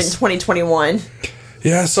alive in 2021.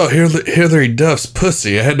 Yeah, I saw Hillary Duff's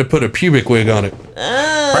pussy. I had to put a pubic wig on it.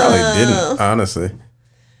 Probably didn't, honestly.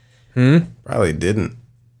 Probably didn't.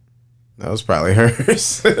 That was probably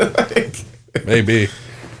hers. Maybe.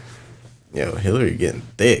 Yo, Hillary getting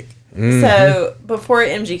thick. So before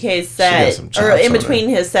MGK's set, or in between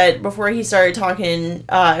his set, before he started talking,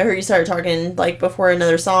 like before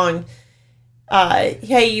another song,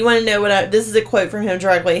 hey, you want to know what this is a quote from him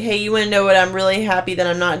directly. Hey, you want to know what I'm really happy that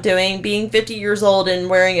I'm not doing? Being 50 years old and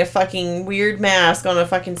wearing a fucking weird mask on a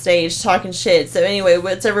fucking stage talking shit. So anyway,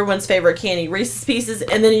 what's everyone's favorite candy? Reese's Pieces.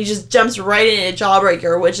 And then he just jumps right into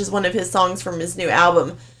Jawbreaker, which is one of his songs from his new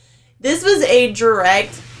album. This was a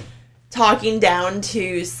direct talking down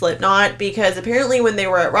to Slipknot because apparently when they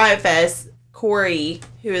were at Riot Fest, Corey,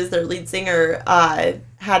 who is their lead singer,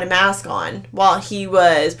 had a mask on while he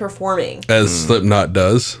was performing. As Slipknot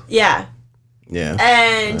does. Yeah. Yeah.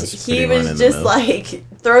 And he was just like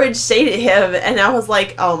throwing shade at him, and I was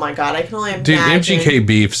like, oh my god, I can only imagine. Dude, MGK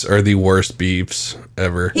beefs are the worst beefs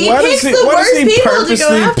ever. Why does he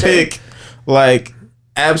purposely pick like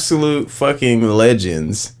absolute fucking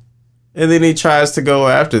legends? And then he tries to go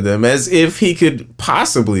after them as if he could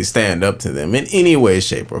possibly stand up to them in any way,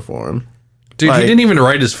 shape, or form. Dude, he didn't even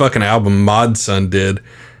write his fucking album. Mod's son did.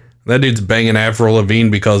 That dude's banging Avril Lavigne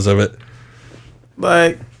because of it.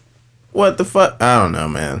 Like, what the fuck? I don't know,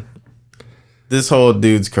 man. This whole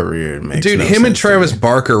dude's career makes Dude, no him and sense Travis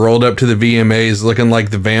Barker rolled up to the VMAs looking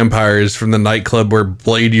like the vampires from the nightclub where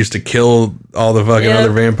Blade used to kill all the fucking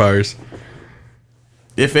other vampires.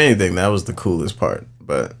 If anything, that was the coolest part.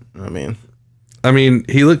 But I mean,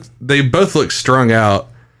 they both look strung out.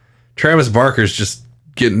 Travis Barker's just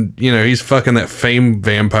getting, he's fucking that famed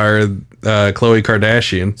vampire, Khloe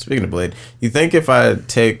Kardashian. Speaking of Blade, you think if I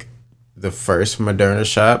take the first Moderna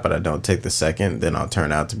shot, but I don't take the second, then I'll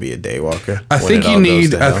turn out to be a daywalker? I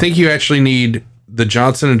think you actually need the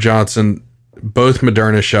Johnson & Johnson, both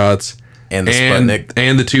Moderna shots, and the Sputnik,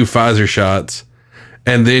 and the 2 Pfizer shots,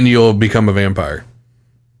 and then you'll become a vampire.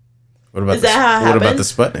 What about the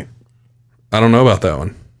Sputnik? I don't know about that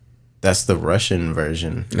one. That's the Russian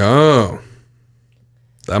version. Oh.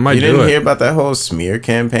 That might do it. You didn't hear about that whole smear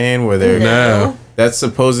campaign where they're... No. That's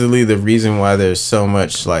supposedly the reason why there's so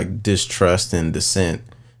much, like, distrust and dissent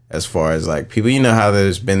as far as, like, people... You know how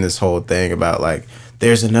there's been this whole thing about, like,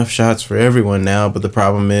 there's enough shots for everyone now, but the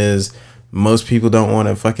problem is most people don't want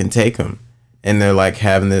to fucking take them. And they're, like,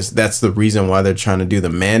 having this... That's the reason why they're trying to do the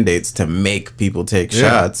mandates to make people take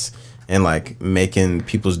shots. And like making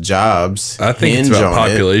people's jobs. I think it's about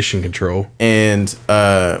population control. And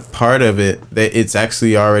part of it, that it's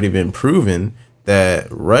actually already been proven that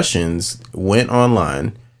Russians went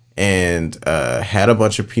online and had a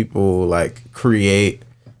bunch of people like create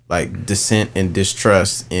like dissent and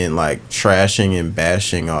distrust in like trashing and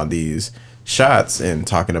bashing all these shots and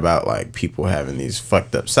talking about like people having these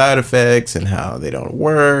fucked up side effects and how they don't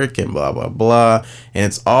work and blah blah blah. And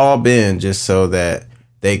it's all been just so that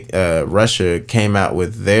Russia came out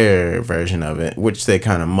with their version of it, which they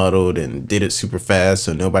kind of muddled and did it super fast,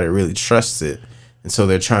 so nobody really trusts it. And so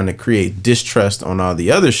they're trying to create distrust on all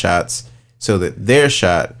the other shots so that their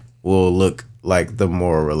shot will look like the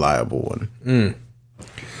more reliable one.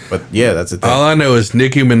 But yeah, that's the thing. All I know is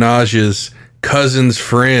Nicki Minaj's cousin's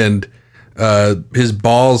friend, his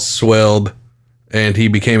balls swelled and he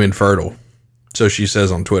became infertile. So she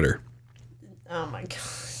says on Twitter. Oh my god.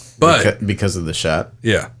 But because of the shot?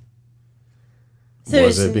 Yeah. So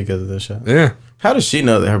was it because of the shot? Yeah. How does she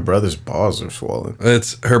know that her brother's balls are swollen?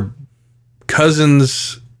 It's her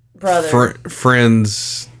cousin's brother.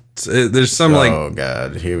 Friends. There's some Oh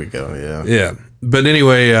god, here we go. Yeah. Yeah. But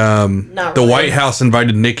anyway, the White House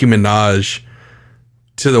invited Nicki Minaj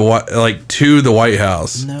to the White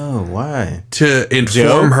House. No, why? To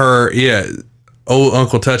inform her, old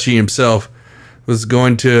Uncle Touchy himself was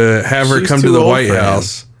going to have her come to the White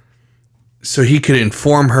House so he could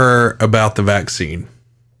inform her about the vaccine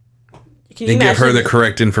and give her the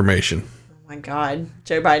correct information. Oh my god,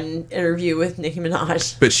 Joe Biden interview with Nicki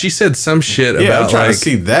Minaj. But she said some shit about I'm trying to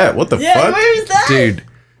see that. What the fuck? Where's that? Dude,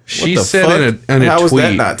 she said in a How tweet. was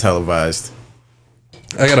that not televised?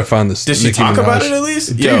 I gotta find this. Did she Nicki talk Minaj. about it at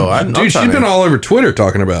least? Dude, she's been all over Twitter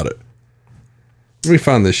talking about it. Let me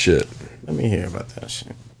find this shit. Let me hear about that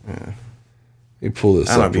shit. Yeah. Let me pull this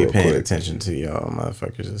up. I don't be real paying quick. attention to y'all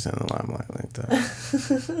motherfuckers that's in the limelight like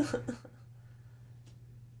that.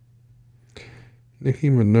 Nicki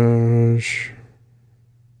Minaj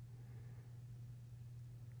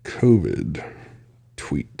COVID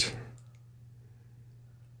tweet.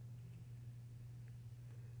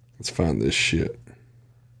 Let's find this shit.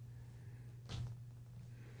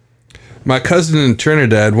 My cousin in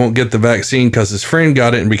Trinidad won't get the vaccine because his friend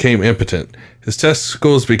got it and became impotent. His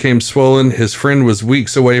testicles became swollen. His friend was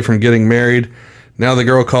weeks away from getting married. Now the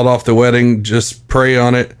girl called off the wedding. Just pray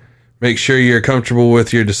on it. Make sure you're comfortable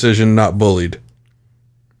with your decision, not bullied.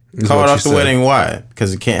 Called off the wedding, why?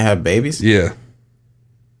 Because it can't have babies? Yeah.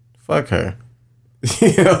 Fuck her.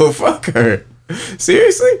 Yo, fuck her.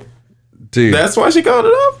 Seriously? Dude. That's why she called it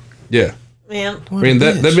off? Yeah. Man. I mean,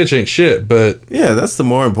 that bitch ain't shit, but... Yeah, that's the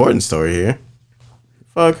more important story here.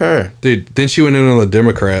 Fuck her. Dude, then she went in on the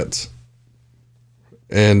Democrats.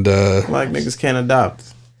 And, like niggas can't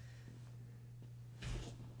adopt.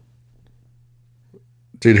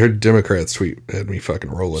 Dude, her Democrats tweet had me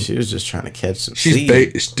fucking rolling. She was just trying to catch some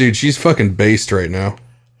seed. Dude, she's fucking based right now.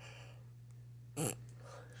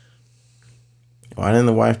 Why didn't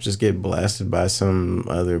the wife just get blasted by some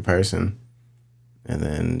other person? And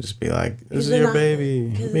then just be like, this is your baby.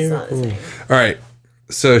 Miracle. All right.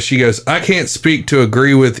 So she goes, I can't speak to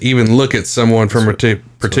agree with, even look at someone from a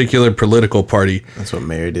particular political party. That's what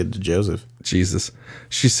Mary did to Joseph. Jesus.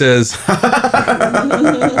 She says,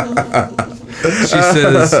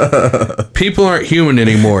 people aren't human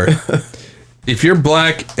anymore. If you're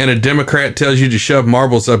black and a Democrat tells you to shove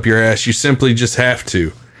marbles up your ass, you simply just have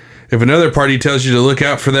to. If another party tells you to look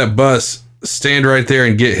out for that bus, stand right there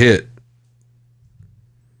and get hit.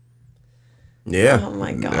 Yeah. Oh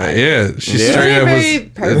my god. Yeah. She's straight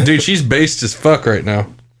up dude, she's based as fuck right now.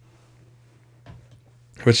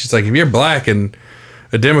 But she's like, if you're black and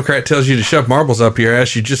a Democrat tells you to shove marbles up your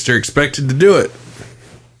ass, you just are expected to do it.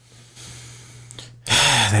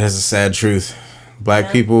 That is a sad truth.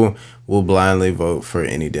 Black people will blindly vote for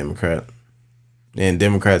any Democrat. And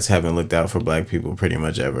Democrats haven't looked out for black people pretty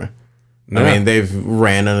much ever. No. I mean, they've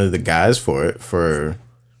ran under the guise for it for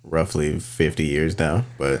roughly 50 years now.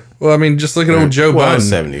 But well, I mean, just look at old Joe Biden.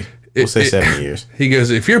 70. We'll say 70 years. He goes,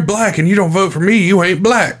 if you're black and you don't vote for me, you ain't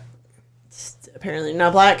black. Apparently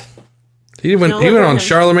not black. He went on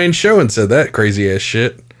Charlemagne's show and said that crazy ass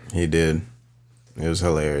shit. He did. It was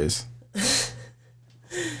hilarious.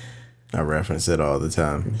 I reference it all the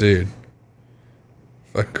time. Dude.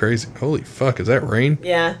 Fucking crazy. Holy fuck, is that rain?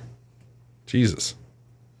 Yeah. Jesus.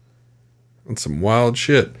 That's some wild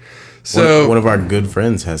shit. So one of our good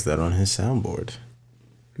friends has that on his soundboard.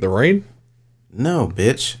 The rain? No,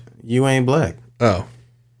 bitch. You ain't black. Oh.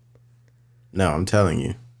 No, I'm telling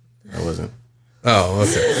you. I wasn't. Oh,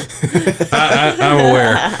 okay. I'm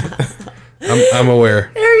aware. I'm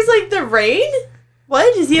aware. Eric's like, the rain?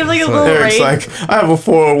 What? Does he have like a little Eric's rain? like, I have a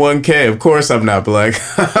 401k. Of course I'm not black.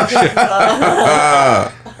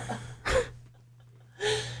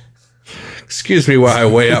 Excuse me while I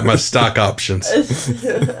weigh out my stock options.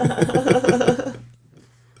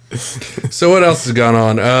 So what else has gone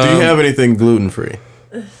on? Do you have anything gluten-free?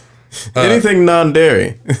 Anything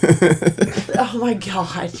non-dairy? Oh my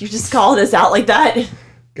god, you just called us out like that.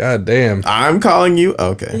 God damn. I'm calling you?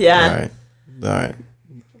 Okay. Yeah. All right.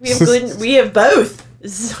 We have gluten. We have both.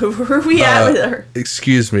 So where are we at with her?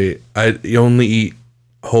 Excuse me. I only eat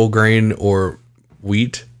whole grain or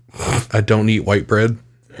wheat. I don't eat white bread.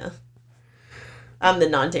 Yeah. I'm the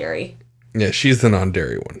non-dairy. Yeah, she's the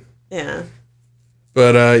non-dairy one. Yeah.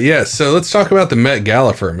 But yeah, so let's talk about the Met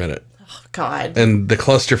Gala for a minute. Oh God. And the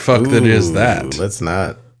clusterfuck that is that. Let's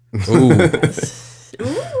not. Ooh.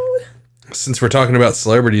 Since we're talking about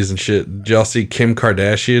celebrities and shit, did y'all see Kim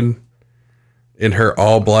Kardashian in her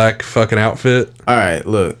all black fucking outfit? All right,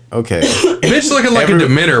 look, okay. Bitch looking like a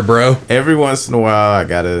dementor, bro. Every once in a while, I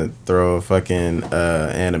gotta throw a fucking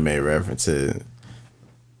anime reference in.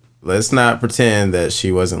 Let's not pretend that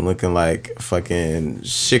she wasn't looking like fucking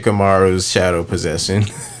Shikamaru's shadow possession.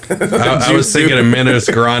 I was thinking of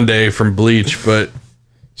Menos Grande from Bleach, but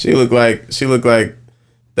she looked like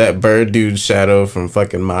that bird dude shadow from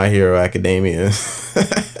fucking My Hero Academia.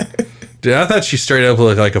 Dude, I thought she straight up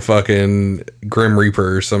looked like a fucking Grim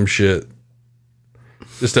Reaper or some shit.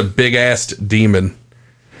 Just a big ass demon.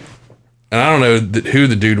 And I don't know who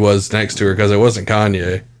the dude was next to her because it wasn't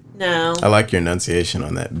Kanye. No. I like your enunciation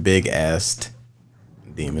on that big assed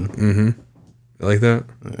demon. Mm-hmm. You like that?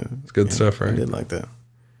 Yeah, it's good stuff, right? I did like that.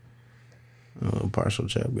 A little partial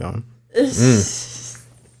chub going.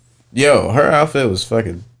 Yo, her outfit was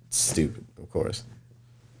fucking stupid, of course.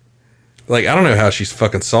 Like, I don't know how she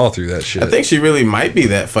fucking saw through that shit. I think she really might be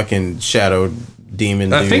that fucking shadow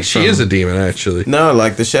demon dude. I think she is a demon, actually. No,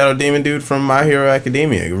 like the shadow demon dude from My Hero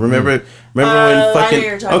Academia. Remember when fucking... I know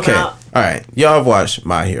you're talking about. All right. Y'all have watched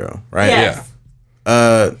My Hero, right? Yes.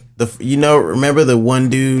 Yeah. Remember the one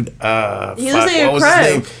dude? He was like a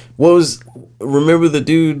crow. Remember the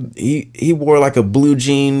dude? He wore like a blue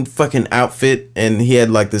jean fucking outfit, and he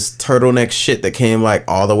had like this turtleneck shit that came like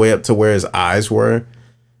all the way up to where his eyes were,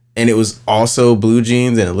 and it was also blue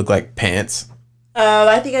jeans, and it looked like pants. Oh,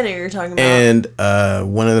 I think I know what you're talking about. And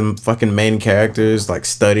one of them fucking main characters like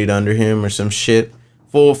studied under him or some shit.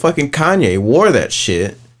 Well, fucking Kanye wore that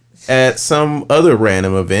shit at some other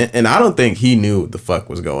random event, and I don't think he knew what the fuck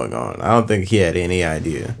was going on. I don't think he had any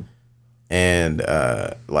idea. And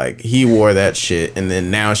like he wore that shit, and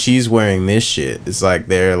then now she's wearing this shit. It's like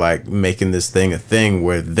they're like making this thing a thing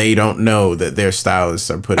where they don't know that their stylists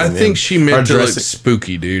are putting. I think she meant to look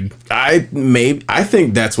spooky, dude. I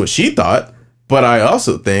think that's what she thought, but I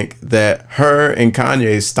also think that her and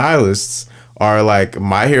Kanye's stylists are like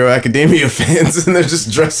My Hero Academia fans, and they're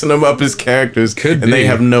just dressing them up as characters, they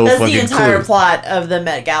have no fucking clue. That's the entire plot of the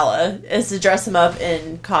Met Gala, is to dress them up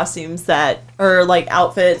in costumes that, or like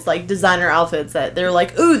outfits, like designer outfits that they're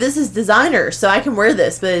like, ooh, this is designer, so I can wear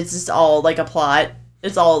this, but it's just all like a plot.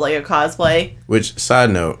 It's all like a cosplay. Which,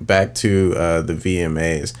 side note, back to the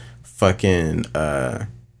VMAs, fucking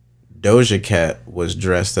Doja Cat was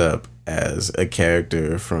dressed up as a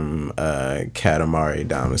character from Katamari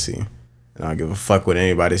Damacy. I don't give a fuck what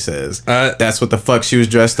anybody says. That's what the fuck she was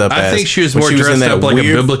dressed up as. I think she was more dressed up like a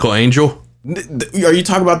biblical angel. Are you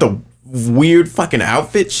talking about the weird fucking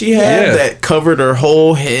outfit she had that covered her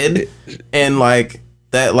whole head and like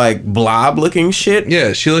that like blob looking shit?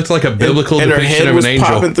 Yeah, she looked like a biblical depiction of an angel. And her head was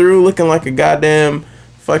popping through, looking like a goddamn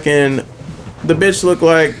fucking... The bitch looked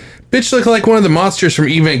like... Bitch looked like one of the monsters from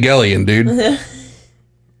Evangelion, dude.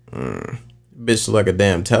 Bitch looked like a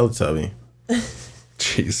damn Teletubby.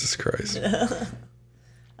 Jesus Christ.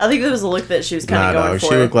 I think that was a look that she was kind of going for.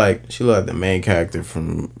 She looked like the main character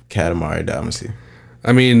from Katamari Damacy.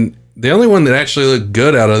 I mean, the only one that actually looked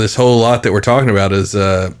good out of this whole lot that we're talking about is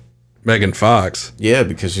Megan Fox. Yeah,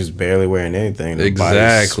 because she's barely wearing anything. The exactly.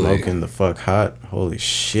 body's smoking the fuck hot. Holy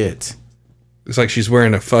shit. It's like she's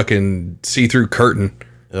wearing a fucking see-through curtain.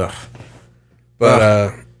 Ugh.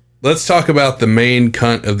 But let's talk about the main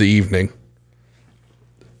cunt of the evening.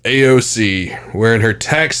 AOC wearing her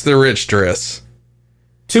Tax the Rich dress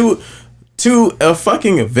to a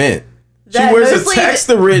fucking event. She wears a Tax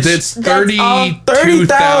the Rich. That's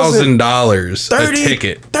 $32,000 a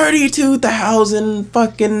ticket. $32,000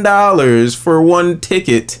 fucking dollars for one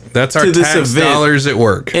ticket. That's our tax dollars at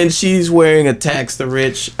work. And she's wearing a Tax the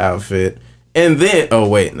Rich outfit. And then, oh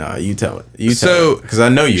wait, no, you tell it. You tell it, because I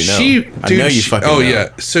know you know. I know you fucking know. Oh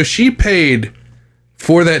yeah, so she paid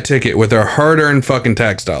for that ticket with our hard-earned fucking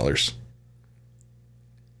tax dollars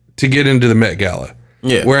to get into the Met Gala.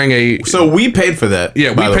 Yeah. Wearing So we paid for that. Yeah,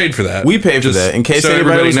 we paid for that. We paid for that. In case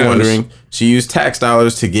anybody was wondering, she used tax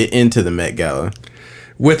dollars to get into the Met Gala.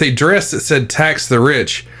 With a dress that said Tax the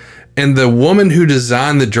Rich. And the woman who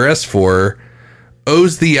designed the dress for her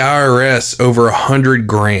owes the IRS over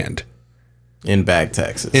 $100,000. In back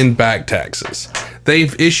taxes.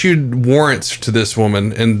 They've issued warrants to this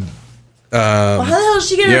woman and... well, how the hell is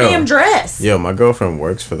she getting a damn dress? Yo, my girlfriend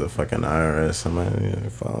works for the fucking IRS. I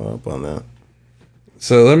might follow up on that.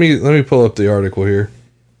 So let me pull up the article here.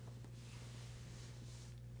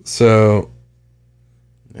 So,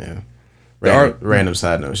 yeah. Random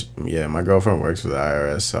side note. Yeah, my girlfriend works for the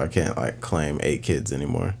IRS, so I can't like claim 8 kids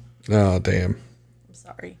anymore. Oh damn. I'm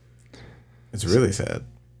sorry. It's really sad.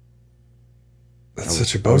 That's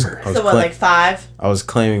such a bummer. So what, like 5? I was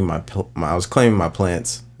claiming my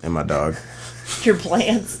plants and my dog. Your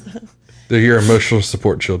plants. They're your emotional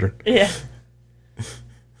support children. Yeah.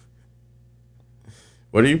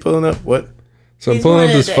 What are you pulling up? What? So I'm pulling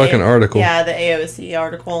up this fucking article. Yeah, the AOC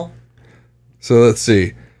article. So let's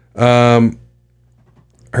see. Her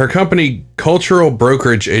company, Cultural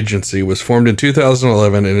Brokerage Agency, was formed in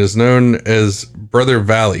 2011 and is known as Brother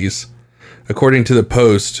Valleys. According to the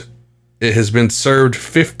Post, it has been served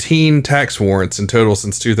 15 tax warrants in total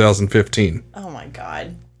since 2015. Oh my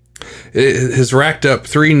God. It has racked up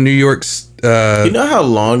 3 New York's... you know how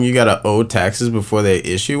long you gotta owe taxes before they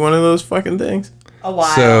issue one of those fucking things? A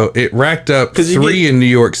while. So it racked up 3 in New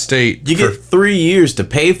York State. You get 3 years to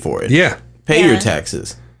pay for it. Yeah. Pay your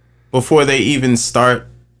taxes before they even start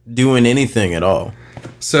doing anything at all.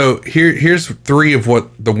 So here's 3 of what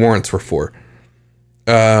the warrants were for.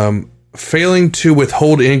 Failing to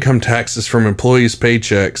withhold income taxes from employees'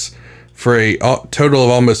 paychecks for a total of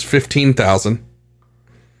almost $15,000.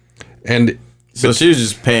 And so she was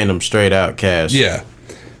just paying them straight out cash. Yeah.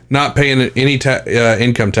 Not paying any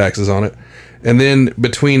income taxes on it. And then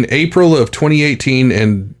between April of 2018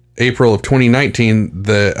 and April of 2019,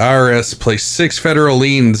 the IRS placed 6 federal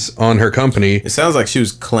liens on her company. It sounds like she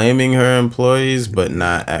was claiming her employees, but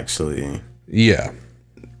not actually. Yeah.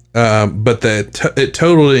 But it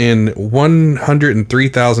totaled in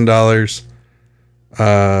 $103,000.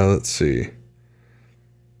 Let's see.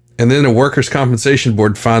 And then a workers' compensation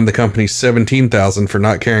board fined the company $17,000 for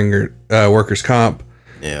not carrying her workers' comp.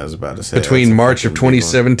 Yeah, I was about to say. Between March of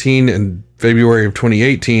 2017 and February of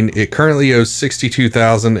 2018, it currently owes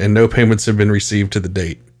 $62,000 and no payments have been received to the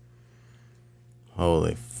date.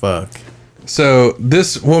 Holy fuck. So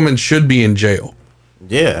this woman should be in jail.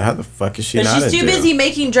 Yeah, how the fuck is she but not in jail? But she's too busy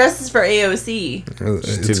making dresses for AOC.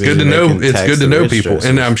 It's good to know. It's good to know people, dresses.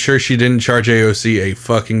 And I'm sure she didn't charge AOC a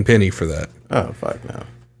fucking penny for that. Oh fuck no.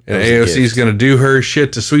 And AOC's gonna do her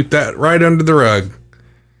shit to sweep that right under the rug.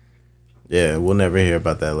 Yeah, we'll never hear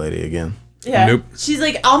about that lady again. Yeah. Nope. She's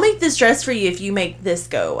like, I'll make this dress for you if you make this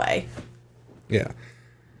go away. Yeah.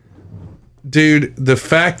 Dude, the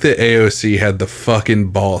fact that AOC had the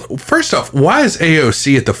fucking ball. First off, why is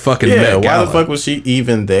AOC at the fucking Met Gala? Why the fuck was she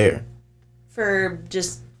even there? For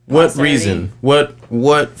just what reason? What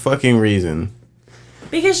fucking reason?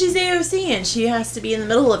 Because she's AOC and she has to be in the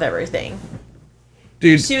middle of everything.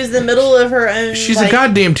 Dude, she was in the middle of her own. She's a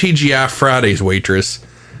goddamn TGI Fridays waitress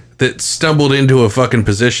that stumbled into a fucking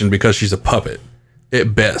position because she's a puppet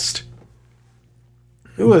at best.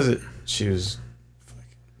 Who was it? She was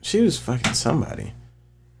fucking somebody.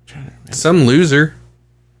 Some loser.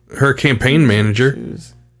 Her campaign manager.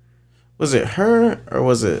 Was it her or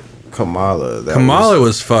was it Kamala? Kamala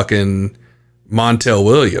was fucking Montel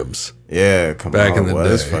Williams. Yeah, Kamala back in the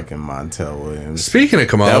was day. Fucking Montel Williams. Speaking of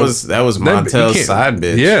Kamala, that was Montel's side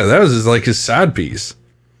bitch. Yeah, that was like his side piece.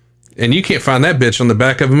 And you can't find that bitch on the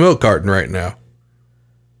back of a milk carton right now.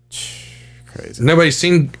 Crazy. Nobody's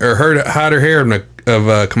seen or heard hide or hair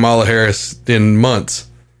of Kamala Harris in months.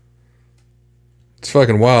 It's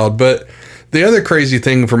fucking wild. But the other crazy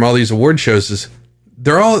thing from all these award shows is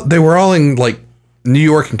they were all in like New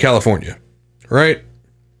York and California, right?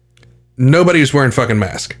 Nobody was wearing fucking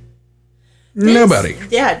mask. Nobody.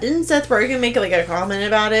 Yeah, didn't Seth Rogen make like a comment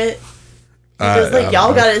about it? He was like,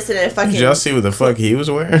 y'all got us in a fucking... Did y'all see what the fuck he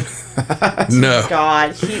was wearing? No.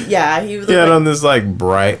 God. He was he had on this like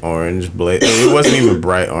bright orange blazer. It wasn't even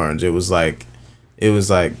bright orange. It was like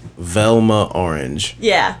Velma orange.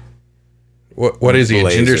 Yeah. What is he?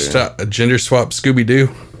 A gender swap Scooby Doo?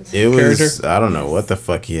 It was character? I don't know what the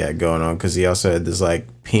fuck he had going on because he also had this like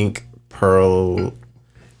pink pearlescent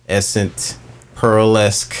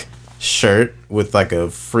pearlesque shirt with like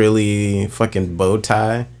a frilly fucking bow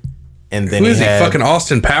tie. And then who is he? Fucking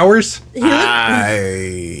Austin Powers? He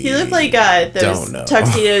looked like those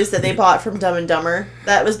tuxedos that they bought from Dumb and Dumber.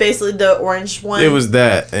 That was basically the orange one. It was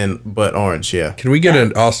that, but orange, yeah. Can we get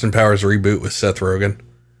an Austin Powers reboot with Seth Rogen?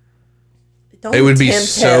 It would be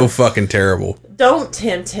so fucking terrible. Don't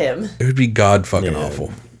tempt him. It would be god fucking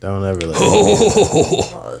awful. Don't ever let him.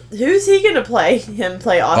 Who's he gonna play? Him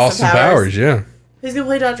play Austin Powers? Yeah. Who's gonna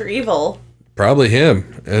play Dr. Evil? Probably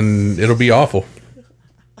him, and it'll be awful.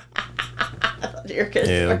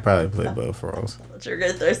 They'll probably play both roles. I thought you were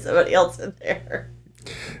gonna throw somebody else in there.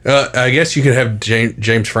 I guess you could have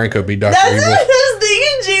James Franco be Dr. That's Evil. what I was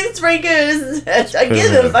thinking. James Franco is. Get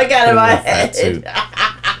the fuck out of my head.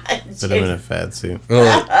 Put him in a fat suit.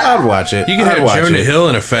 I'd watch it. You can have Jonah Hill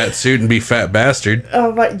in a fat suit and be Fat Bastard.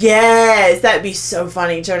 Oh my, yes, that'd be so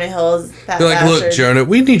funny. Jonah Hill's Fat Bastard. Look, Jonah,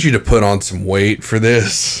 we need you to put on some weight for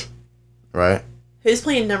this. Right. Who's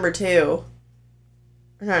playing number 2?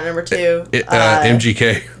 Not number 2.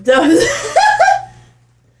 MGK.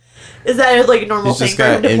 Is that like a normal thing for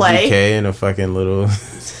him to play? MGK in a fucking little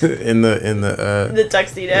in the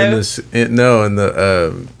tuxedo.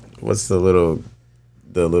 What's the little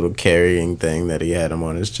carrying thing that he had him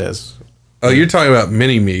on his chest? Oh, you're talking about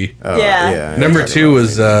Mini Me. Oh, yeah. Number 2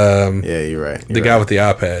 was yeah, you're right. The guy with the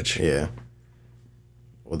eye patch. Yeah.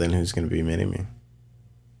 Well, then who's gonna be Mini Me?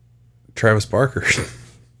 Travis Barker.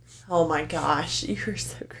 Oh my gosh, you're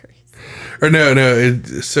so crazy. Or no.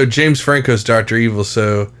 So James Franco's Dr. Evil.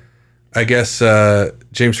 So I guess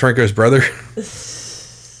James Franco's brother.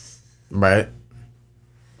 Right.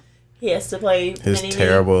 He has to play his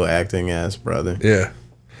terrible acting ass brother. Yeah.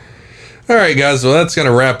 All right, guys. Well, that's going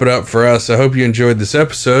to wrap it up for us. I hope you enjoyed this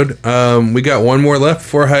episode. We got one more left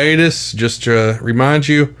for hiatus. Just to remind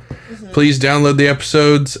you, please download the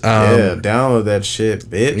episodes. Download that shit,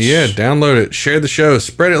 bitch. Yeah, download it. Share the show.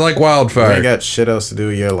 Spread it like wildfire. You ain't got shit else to do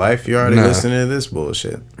with your life. You already listening to this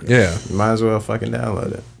bullshit. Yeah. You might as well fucking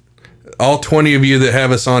download it. All 20 of you that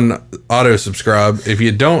have us on auto subscribe. If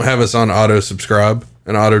you don't have us on auto subscribe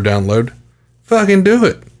and auto download, fucking do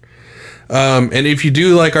it. And if you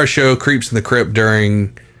do like our show, Creeps in the Crypt,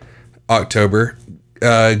 during October,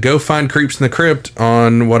 go find Creeps in the Crypt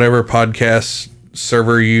on whatever podcast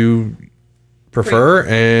server you prefer,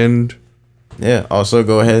 and also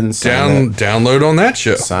go ahead and download on that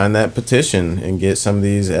show. Sign that petition and get some of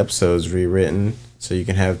these episodes rewritten so you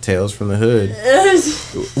can have Tales from the Hood.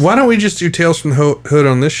 Why don't we just do Tales from the Hood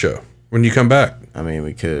on this show when you come back? I mean,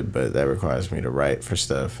 we could, but that requires me to write for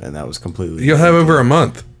stuff, and that was completely... You'll have over a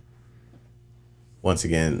month. Once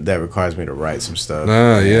again, that requires me to write some stuff.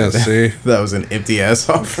 See? That was an empty-ass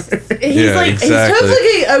offer. Exactly. He's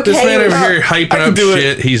totally okay. This man over here hyping up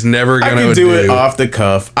shit he's never going to do.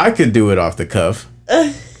 I could do it off the cuff.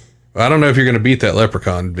 I don't know if you're going to beat that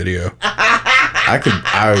Leprechaun video. I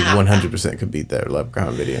 100% could beat that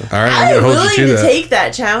Leprechaun video. All right, I'm willing to take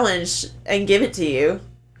that challenge and give it to you,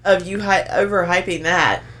 of you overhyping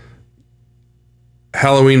that.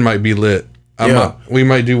 Halloween might be lit. We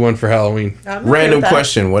might do one for Halloween. Random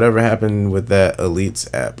question. Whatever happened with that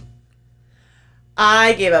Elites app?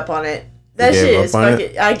 I gave up on it. That shit is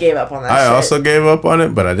fucking... I gave up on that shit. I also gave up on it,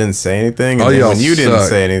 but I didn't say anything. And then when you didn't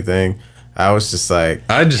say anything, I was just like...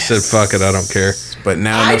 I just said, fuck it, I don't care. But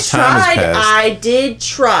now enough time has passed. I did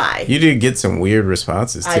try. You did get some weird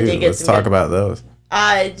responses, too. Let's talk about those.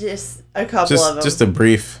 A couple of them. Just a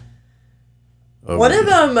brief overview. One of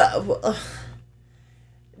them...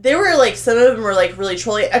 They were like, some of them were like really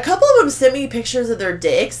trolly. A couple of them sent me pictures of their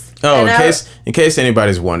dicks. Oh, in case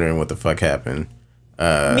anybody's wondering what the fuck happened.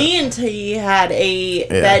 Me and T had a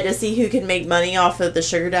bet to see who could make money off of the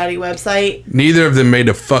Sugar Daddy website. Neither of them made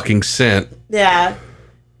a fucking cent. Yeah.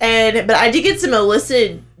 But I did get some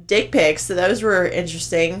illicit dick pics, so those were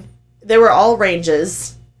interesting. They were all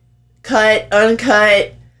ranges. Cut,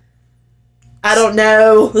 uncut. I don't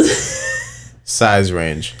know. Size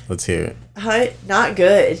range. Let's hear it. Not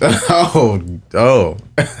good. Oh.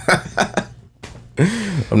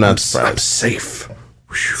 I'm not surprised. I'm safe.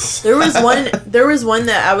 There was one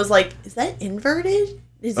that I was like, is that inverted?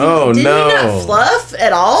 Did he not fluff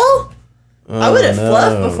at all? I would have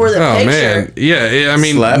fluffed before the picture. Man. Yeah, I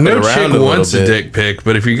mean, no chick wants a dick pic,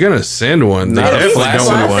 but if you're going to send one, they definitely don't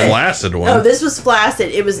want a flaccid one. Oh, this was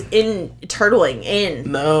flaccid. It was turtling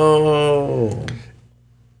in. No.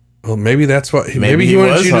 Well, maybe that's what... Maybe he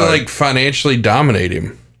wanted you to, like, financially dominate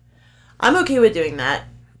him. I'm okay with doing that.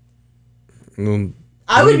 Well,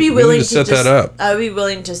 I would be willing to set that up. I would be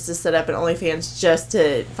willing just to set up an OnlyFans just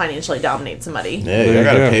to financially dominate somebody. Yeah, y'all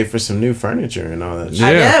gotta pay for some new furniture and all that shit.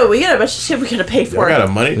 I know, we got a bunch of shit we gotta pay for.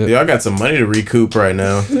 Y'all got some money to recoup right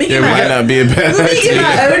now. Might not be a bad idea. Let me get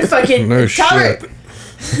my own fucking shit.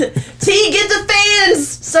 T, get the fans!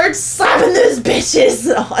 Start slapping those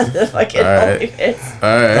bitches on the fucking OnlyFans.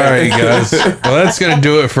 All right, guys. Well, that's going to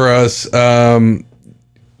do it for us.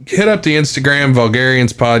 Hit up the Instagram,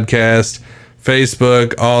 Vulgarians Podcast,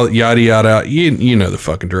 Facebook, all yada yada. You know the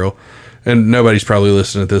fucking drill. And nobody's probably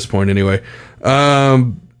listening at this point anyway.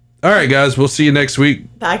 All right, guys. We'll see you next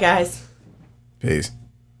week. Bye, guys. Peace.